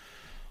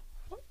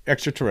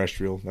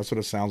 Extraterrestrial. That's what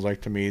it sounds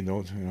like to me.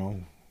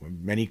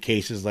 Many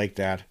cases like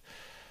that.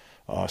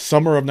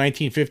 Summer of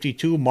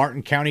 1952,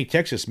 Martin County,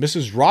 Texas.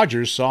 Mrs.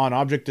 Rogers saw an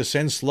object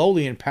descend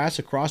slowly and pass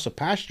across a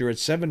pasture at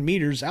 7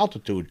 meters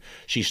altitude.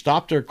 She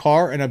stopped her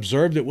car and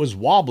observed it was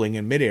wobbling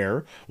in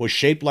midair, was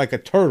shaped like a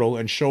turtle,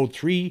 and showed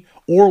 3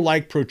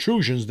 oar-like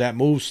protrusions that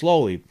moved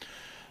slowly.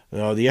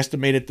 The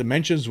estimated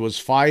dimensions was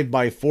 5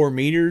 by 4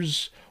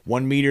 meters,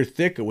 1 meter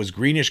thick. It was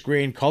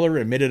greenish-gray in color,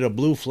 emitted a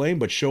blue flame,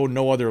 but showed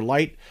no other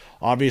light.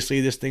 Obviously,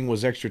 this thing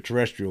was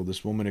extraterrestrial.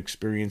 This woman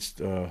experienced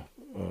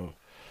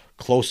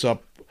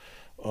close-up.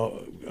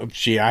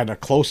 She had a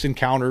close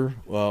encounter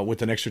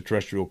with an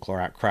extraterrestrial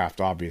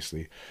craft,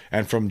 obviously.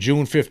 And from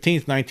June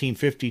 15th,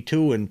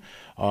 1952, in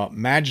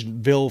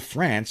Mageville,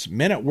 France,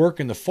 men at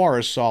work in the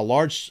forest saw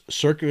large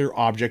circular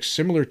objects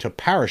similar to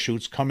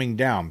parachutes coming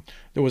down.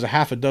 There was a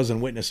half a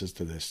dozen witnesses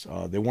to this.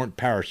 They weren't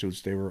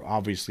parachutes. They were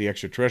obviously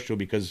extraterrestrial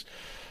because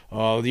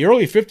the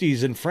early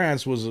 50s in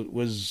France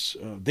was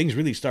things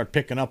really start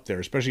picking up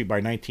there, especially by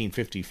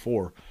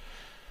 1954.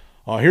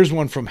 Here's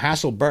one from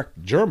Hasselberg,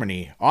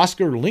 Germany.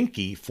 Oscar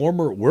Linke,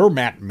 former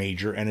Wehrmacht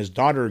major, and his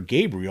daughter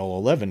Gabriel,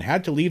 11,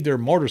 had to leave their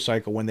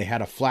motorcycle when they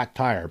had a flat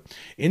tire.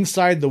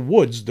 Inside the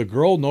woods, the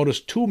girl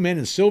noticed 2 men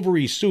in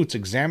silvery suits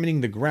examining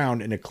the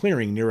ground in a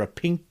clearing near a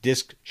pink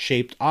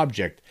disc-shaped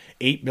object,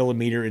 8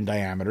 millimeter in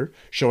diameter,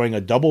 showing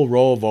a double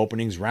row of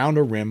openings round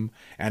a rim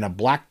and a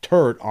black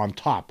turret on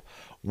top.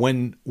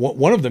 When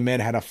one of the men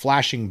had a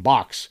flashing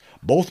box,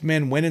 both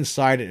men went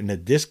inside it and the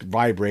disc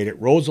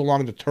vibrated, rose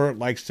along the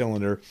turret-like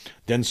cylinder,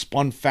 then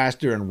spun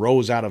faster and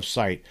rose out of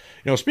sight.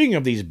 Speaking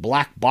of these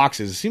black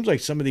boxes, it seems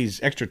like some of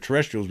these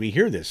extraterrestrials, we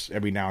hear this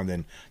every now and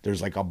then.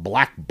 There's like a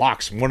black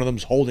box. One of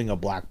them's holding a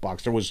black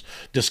box. There was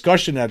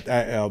discussion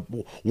that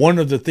one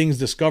of the things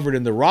discovered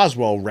in the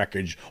Roswell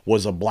wreckage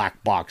was a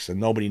black box, and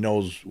nobody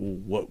knows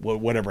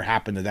whatever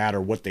happened to that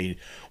or what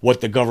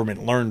the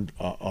government learned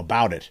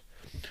about it.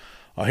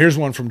 Here's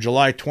one from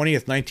July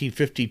 20th,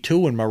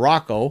 1952 in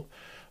Morocco.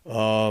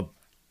 R.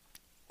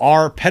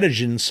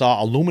 Pettigen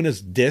saw a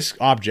luminous disc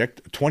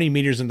object 20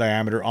 meters in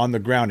diameter on the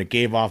ground. It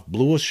gave off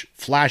bluish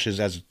flashes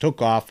as it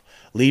took off,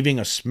 leaving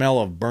a smell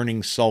of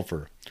burning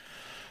sulfur.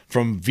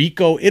 From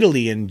Vico,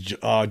 Italy in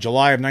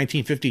July of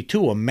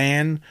 1952, a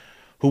man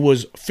who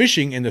was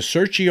fishing in the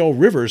Serchio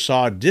River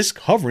saw a disc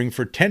hovering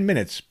for 10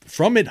 minutes.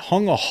 From it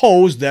hung a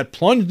hose that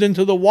plunged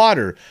into the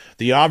water.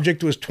 The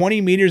object was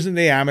 20 meters in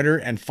diameter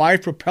and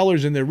 5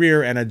 propellers in the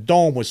rear and a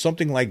dome with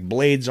something like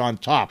blades on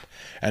top.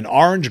 An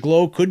orange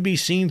glow could be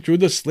seen through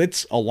the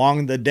slits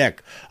along the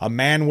deck. A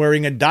man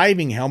wearing a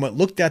diving helmet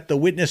looked at the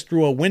witness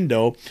through a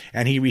window,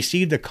 and he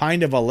received a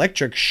kind of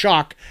electric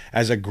shock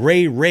as a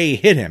gray ray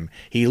hit him.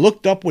 He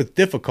looked up with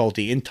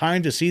difficulty, in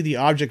time to see the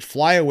object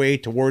fly away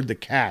toward the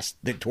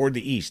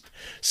east.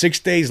 6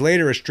 days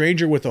later, a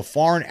stranger with a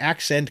foreign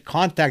accent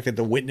contacted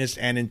the witness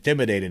and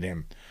intimidated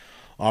him.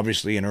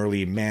 Obviously an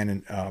early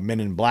Men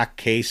in Black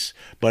case,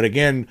 but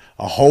again,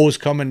 a hose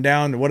coming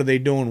down. What are they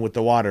doing with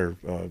the water?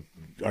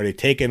 Are they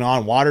taking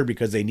on water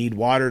because they need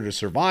water to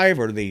survive,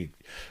 or are they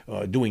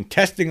doing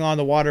testing on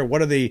the water?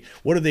 What are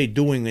they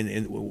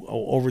doing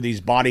over these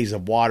bodies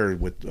of water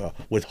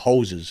with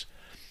hoses?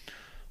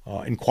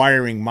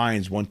 Inquiring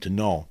minds want to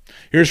know.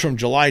 Here's from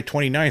July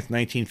 29th,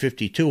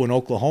 1952 in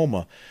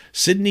Oklahoma.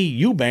 Sidney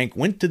Eubank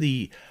went to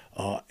the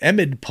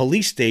Emid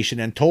police station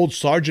and told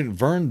Sergeant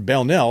Vern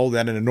Bellnell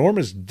that an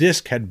enormous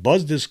disc had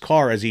buzzed his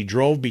car as he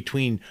drove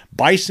between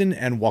Bison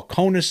and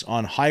Waconis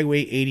on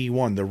Highway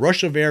 81. The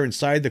rush of air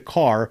inside the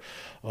car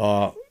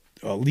left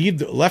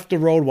the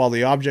road while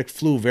the object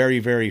flew very,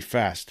 very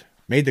fast.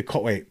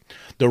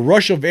 The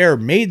rush of air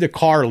made the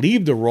car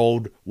leave the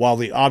road while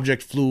the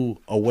object flew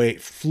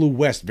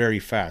west very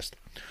fast.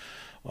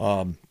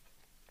 August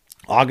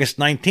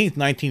 19th,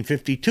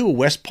 1952,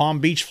 West Palm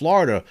Beach,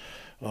 Florida.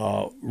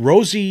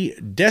 Rosie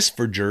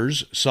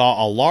Desvergers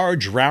saw a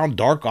large, round,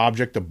 dark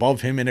object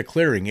above him in a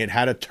clearing. It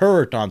had a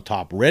turret on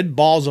top. Red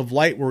balls of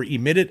light were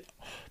emitted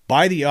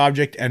by the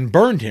object and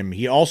burned him.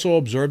 He also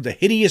observed a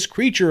hideous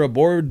creature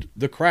aboard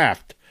the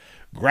craft.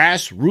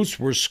 Grass roots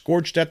were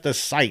scorched at the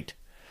site.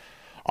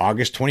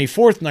 August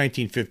 24th,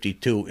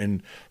 1952,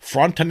 in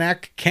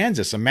Frontenac,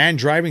 Kansas, a man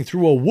driving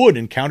through a wood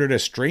encountered a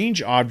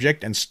strange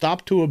object and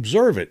stopped to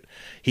observe it.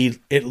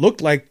 It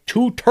looked like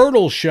two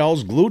turtle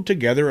shells glued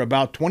together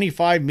about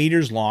 25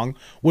 meters long,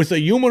 with a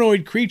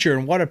humanoid creature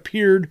in what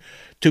appeared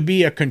to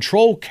be a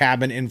control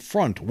cabin in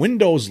front.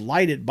 Windows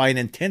lighted by an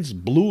intense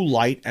blue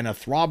light and a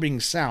throbbing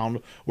sound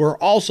were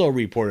also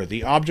reported.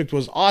 The object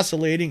was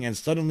oscillating and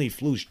suddenly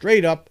flew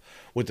straight up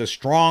with a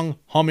strong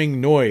humming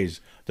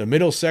noise. The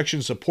middle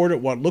section supported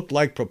what looked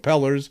like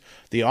propellers.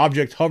 The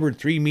object hovered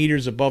 3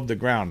 meters above the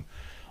ground.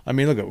 I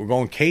mean, look, we're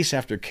going case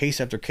after case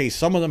after case.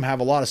 Some of them have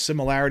a lot of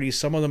similarities.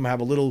 Some of them have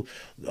a little,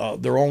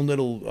 their own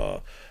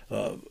little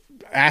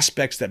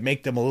aspects that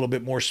make them a little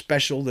bit more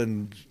special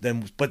than.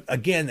 But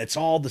again, it's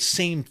all the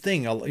same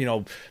thing. You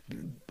know,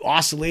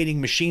 oscillating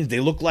machines.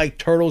 They look like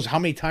turtles. How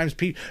many times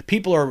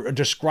people are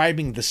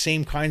describing the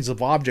same kinds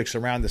of objects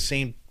around the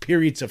same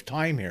periods of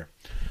time here?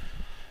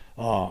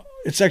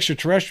 It's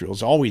extraterrestrial.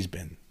 It's always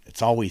been.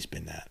 It's always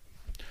been that.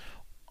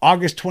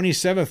 August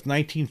 27th,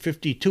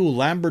 1952,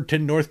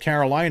 Lamberton, North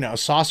Carolina, a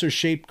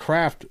saucer-shaped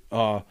craft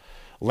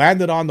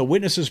landed on the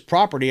witness's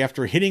property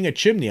after hitting a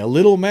chimney. A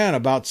little man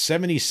about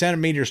 70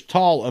 centimeters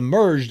tall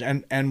emerged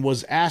and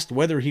was asked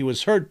whether he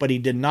was hurt, but he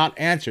did not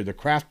answer. The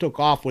craft took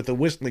off with a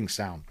whistling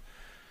sound.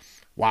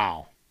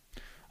 Wow.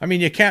 I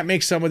mean, you can't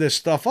make some of this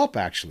stuff up,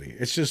 actually.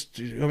 It's just,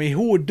 I mean,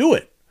 who would do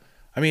it?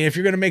 I mean, if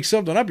you're going to make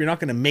something up, you're not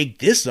going to make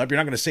this up. You're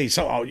not going to say,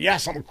 oh, yeah,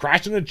 something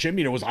crashed in the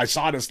chimney. I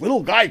saw this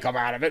little guy come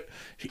out of it.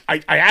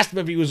 I asked him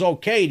if he was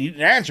okay. He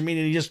didn't answer me,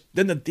 and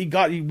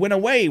he went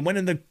away. He went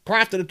in the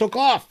craft and it took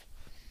off.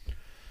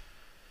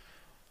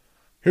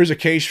 Here's a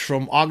case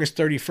from August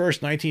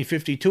 31st,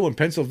 1952 in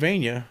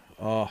Pennsylvania.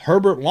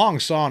 Herbert Long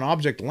saw an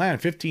object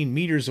land 15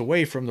 meters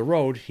away from the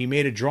road. He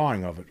made a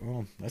drawing of it.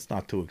 Well, that's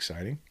not too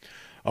exciting.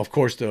 Of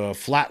course, the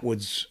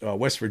Flatwoods,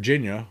 West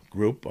Virginia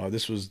group,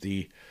 this was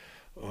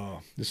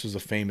a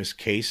famous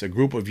case. A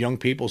group of young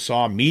people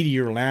saw a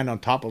meteor land on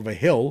top of a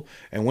hill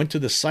and went to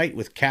the site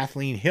with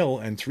Kathleen Hill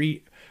and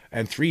three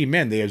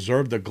men. They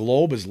observed a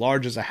globe as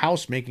large as a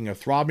house making a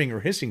throbbing or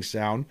hissing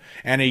sound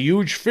and a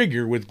huge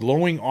figure with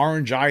glowing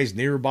orange eyes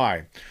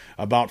nearby.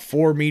 About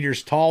 4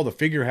 meters tall, the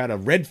figure had a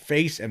red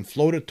face and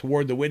floated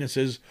toward the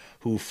witnesses,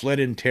 who fled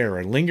in terror.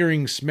 A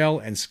lingering smell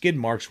and skid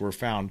marks were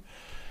found.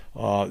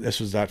 This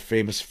was that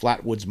famous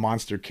Flatwoods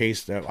monster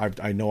case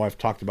that I know I've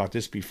talked about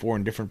this before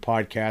in different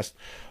podcasts.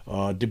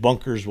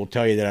 Debunkers will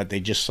tell you that they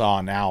just saw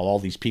an owl. All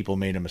these people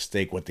made a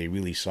mistake. What they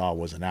really saw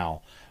was an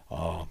owl.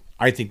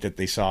 I think that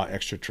they saw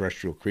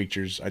extraterrestrial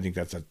creatures. I think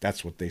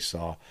that's what they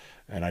saw,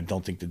 and I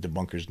don't think the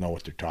debunkers know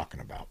what they're talking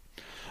about.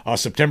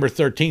 September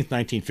 13th,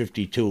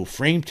 1952,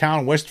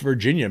 Frametown, West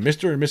Virginia.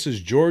 Mr. and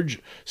Mrs.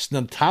 George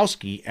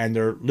Snatowski and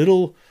their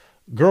little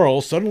girl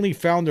suddenly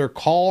found their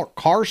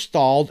car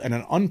stalled, and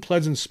an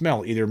unpleasant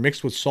smell, either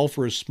mixed with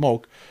sulfurous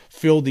smoke,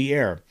 filled the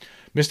air.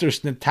 Mr.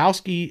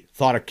 Snatowski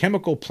thought a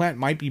chemical plant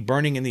might be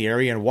burning in the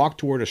area and walked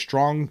toward a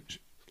strong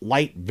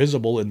light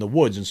visible in the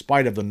woods in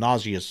spite of the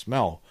nauseous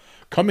smell.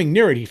 Coming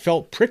near it, he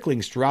felt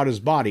pricklings throughout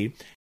his body,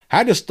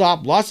 had to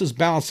stop, lost his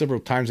balance several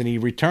times, and he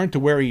returned to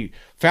where he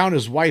found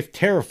his wife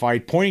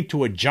terrified, pointing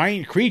to a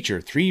giant creature,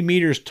 3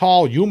 meters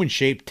tall,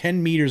 human-shaped,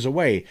 10 meters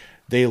away.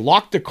 They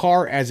locked the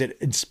car as it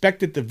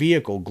inspected the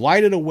vehicle,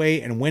 glided away,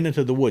 and went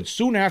into the woods.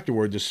 Soon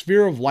afterward, the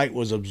sphere of light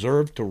was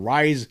observed to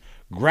rise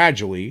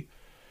gradually,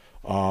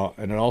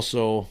 and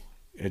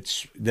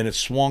it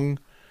swung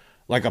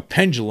like a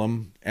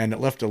pendulum, and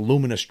it left a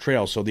luminous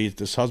trail. So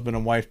this husband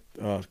and wife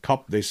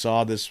couple, they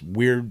saw this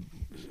weird.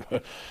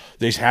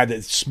 They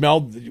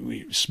smelled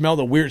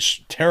a weird,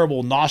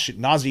 terrible,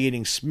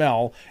 nauseating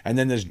smell, and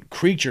then this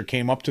creature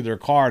came up to their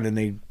car, and then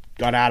they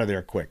got out of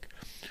there quick.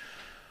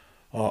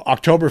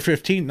 October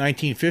 15,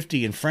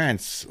 1950 in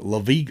France, La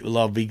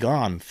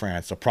Vigan,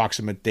 France.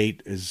 Approximate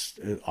date is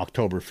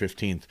October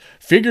 15th.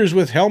 Figures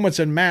with helmets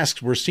and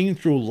masks were seen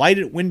through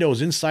lighted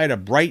windows inside a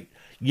bright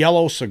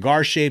yellow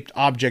cigar-shaped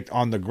object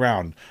on the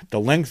ground. The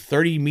length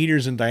 30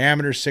 meters in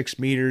diameter, 6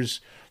 meters.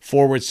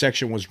 Forward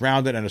section was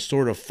rounded, and a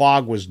sort of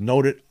fog was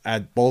noted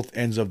at both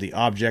ends of the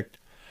object.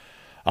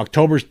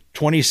 October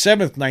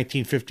 27th,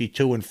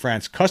 1952 in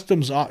France,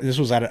 this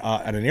was at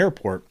an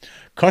airport.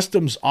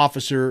 Customs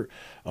officer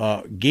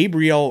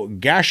Gabriel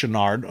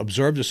Gachenard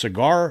observed a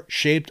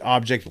cigar-shaped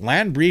object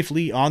land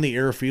briefly on the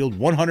airfield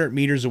 100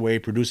 meters away,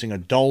 producing a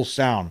dull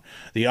sound.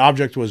 The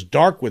object was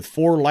dark with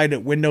 4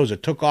 lighted windows.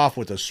 It took off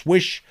with a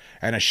swish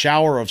and a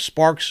shower of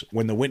sparks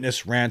when the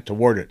witness ran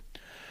toward it.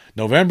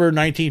 November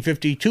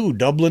 1952,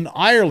 Dublin,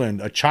 Ireland.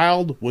 A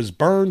child was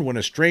burned when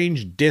a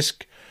strange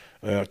disc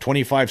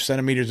 25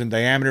 centimeters in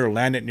diameter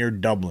landed near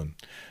Dublin.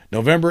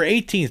 November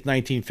 18th,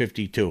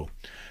 1952.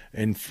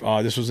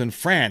 This was in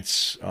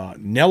France.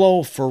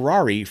 Nello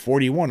Ferrari,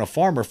 41, a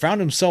farmer, found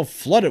himself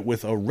flooded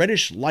with a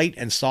reddish light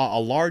and saw a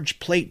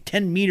large plate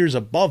 10 meters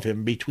above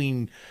him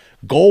between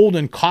gold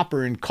and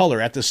copper in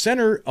color. At the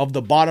center of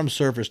the bottom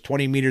surface,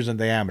 20 meters in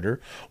diameter,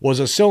 was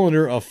a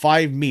cylinder of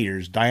 5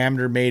 meters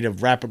diameter made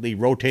of rapidly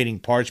rotating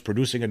parts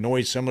producing a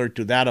noise similar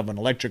to that of an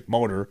electric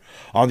motor.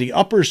 On the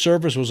upper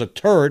surface was a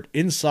turret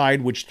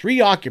inside which 3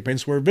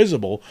 occupants were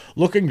visible,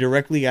 looking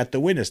directly at the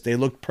witness. They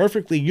looked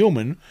perfectly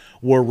human,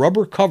 wore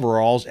rubber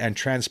coveralls and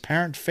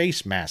transparent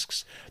face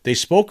masks. They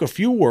spoke a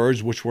few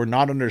words which were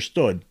not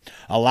understood.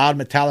 A loud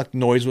metallic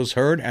noise was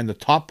heard, and the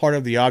top part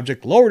of the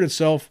object lowered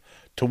itself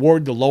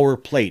toward the lower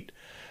plate.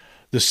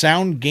 The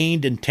sound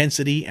gained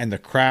intensity, and the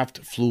craft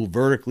flew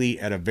vertically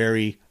at a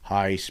very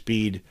high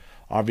speed.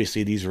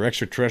 Obviously, these are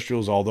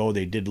extraterrestrials, although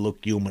they did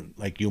look human,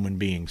 like human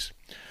beings.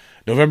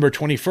 November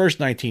 21st,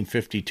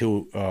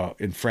 1952,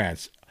 in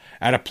France.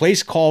 At a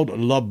place called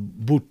La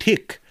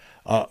Boutique,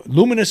 a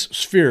luminous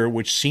sphere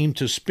which seemed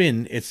to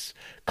spin, its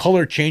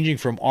color changing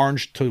from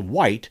orange to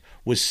white,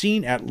 was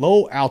seen at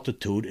low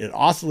altitude. It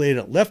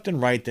oscillated left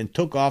and right, then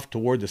took off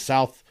toward the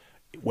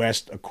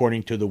southwest,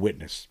 according to the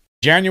witness.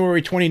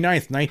 January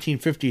 29th,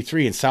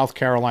 1953, in South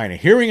Carolina.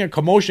 Hearing a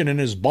commotion in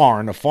his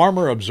barn, a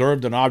farmer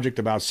observed an object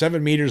about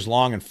 7 meters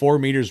long and 4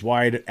 meters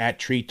wide at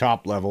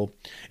treetop level.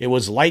 It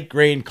was light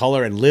gray in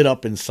color and lit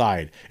up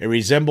inside. It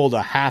resembled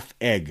a half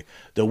egg.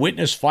 The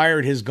witness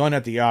fired his gun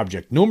at the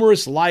object.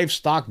 Numerous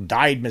livestock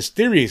died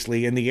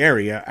mysteriously in the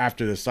area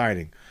after the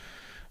sighting.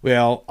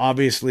 Well,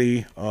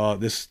 obviously,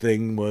 this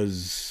thing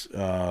was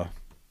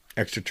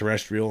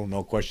extraterrestrial,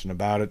 no question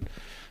about it.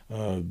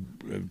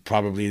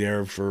 Probably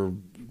there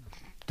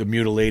to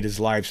mutilate his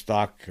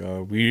livestock.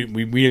 We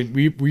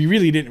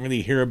really didn't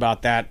really hear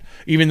about that,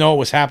 even though it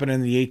was happening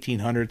in the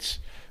 1800s.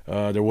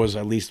 There was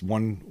at least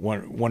one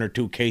or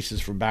two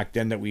cases from back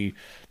then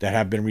that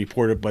have been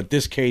reported, but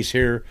this case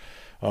here,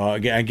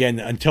 again,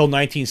 until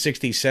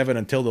 1967,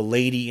 until the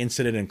lady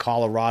incident in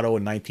Colorado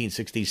in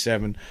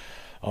 1967.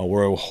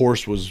 Where a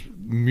horse was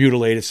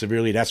mutilated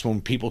severely. That's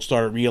when people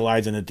started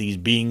realizing that these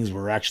beings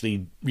were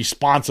actually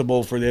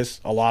responsible for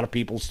this. A lot of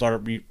people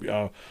started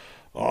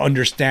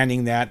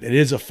understanding that. It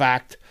is a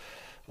fact.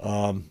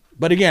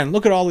 But again,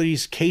 look at all of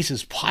these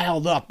cases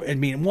piled up. I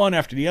mean, one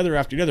after the other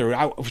after the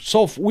other.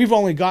 So we've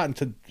only gotten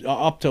to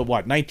up to,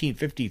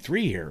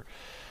 1953 here.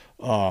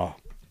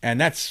 And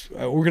that's,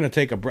 we're going to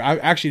take a break.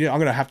 Actually, I'm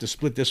going to have to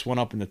split this one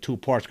up into 2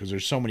 parts because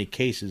there's so many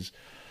cases.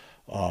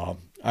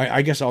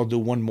 I guess I'll do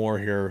one more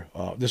here.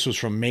 This was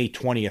from May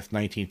 20th,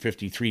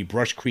 1953,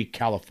 Brush Creek,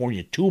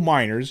 California. 2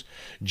 miners,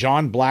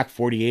 John Black,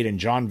 48, and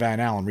John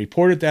Van Allen,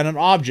 reported that an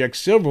object,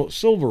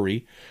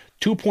 silvery,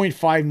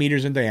 2.5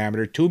 meters in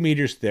diameter, 2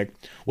 meters thick,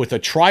 with a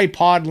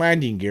tripod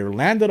landing gear,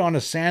 landed on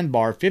a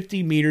sandbar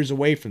 50 meters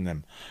away from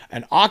them.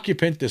 An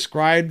occupant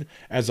described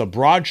as a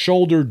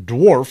broad-shouldered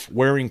dwarf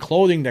wearing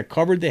clothing that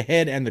covered the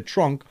head and the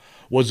trunk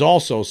was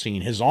also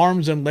seen. His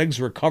arms and legs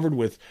were covered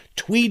with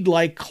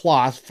tweed-like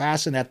cloth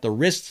fastened at the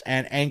wrists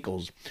and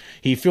ankles.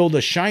 He filled a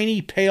shiny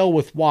pail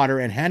with water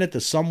and handed it to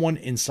someone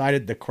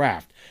inside the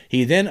craft.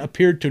 He then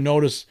appeared to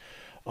notice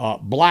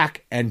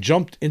Black and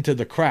jumped into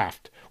the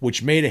craft,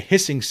 which made a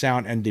hissing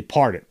sound and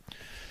departed.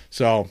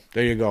 So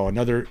there you go.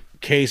 Another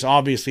case.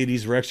 Obviously,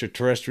 these were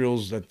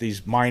extraterrestrials that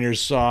these miners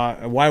saw.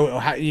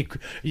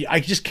 I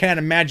just can't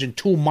imagine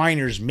 2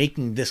 miners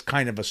making this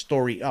kind of a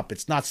story up.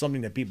 It's not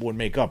something that people would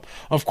make up.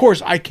 Of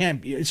course, I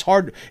can't. It's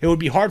hard. It would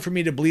be hard for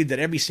me to believe that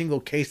every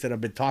single case that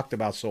have been talked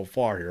about so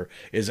far here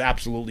is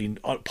absolutely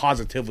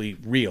positively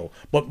real.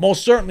 But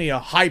most certainly, a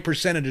high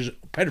percentage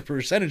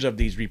of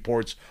these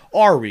reports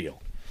are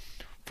real.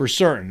 For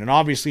certain. And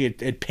obviously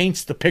it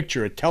paints the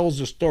picture. It tells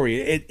the story.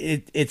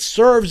 It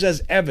serves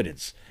as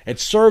evidence. It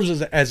serves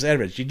as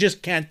evidence. You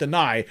just can't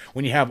deny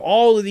when you have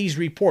all of these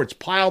reports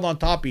piled on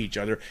top of each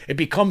other, it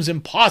becomes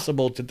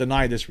impossible to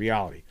deny this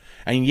reality.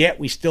 And yet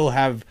we still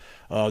have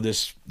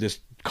this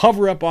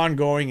cover-up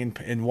ongoing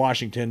in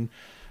Washington.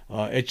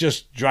 It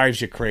just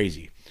drives you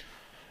crazy.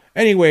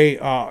 Anyway,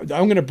 I'm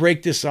going to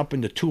break this up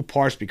into 2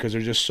 parts because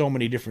there's just so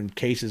many different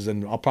cases,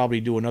 and I'll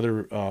probably do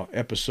another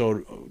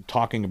episode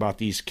talking about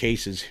these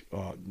cases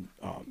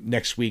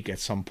next week at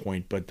some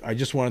point. But I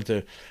just wanted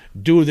to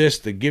do this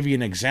to give you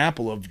an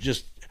example of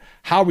just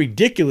how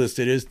ridiculous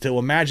it is to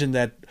imagine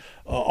that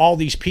all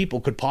these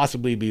people could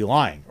possibly be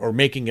lying or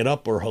making it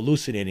up or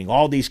hallucinating.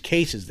 All these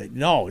cases that,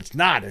 no, it's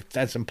not.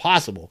 That's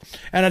impossible.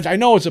 And I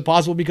know it's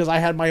impossible because I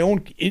had my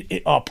own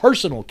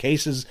personal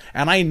cases,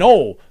 and I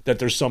know that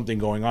there's something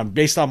going on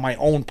based on my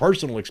own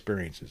personal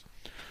experiences.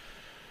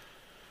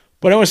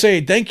 But I want to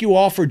say thank you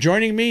all for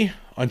joining me.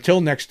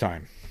 Until next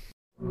time.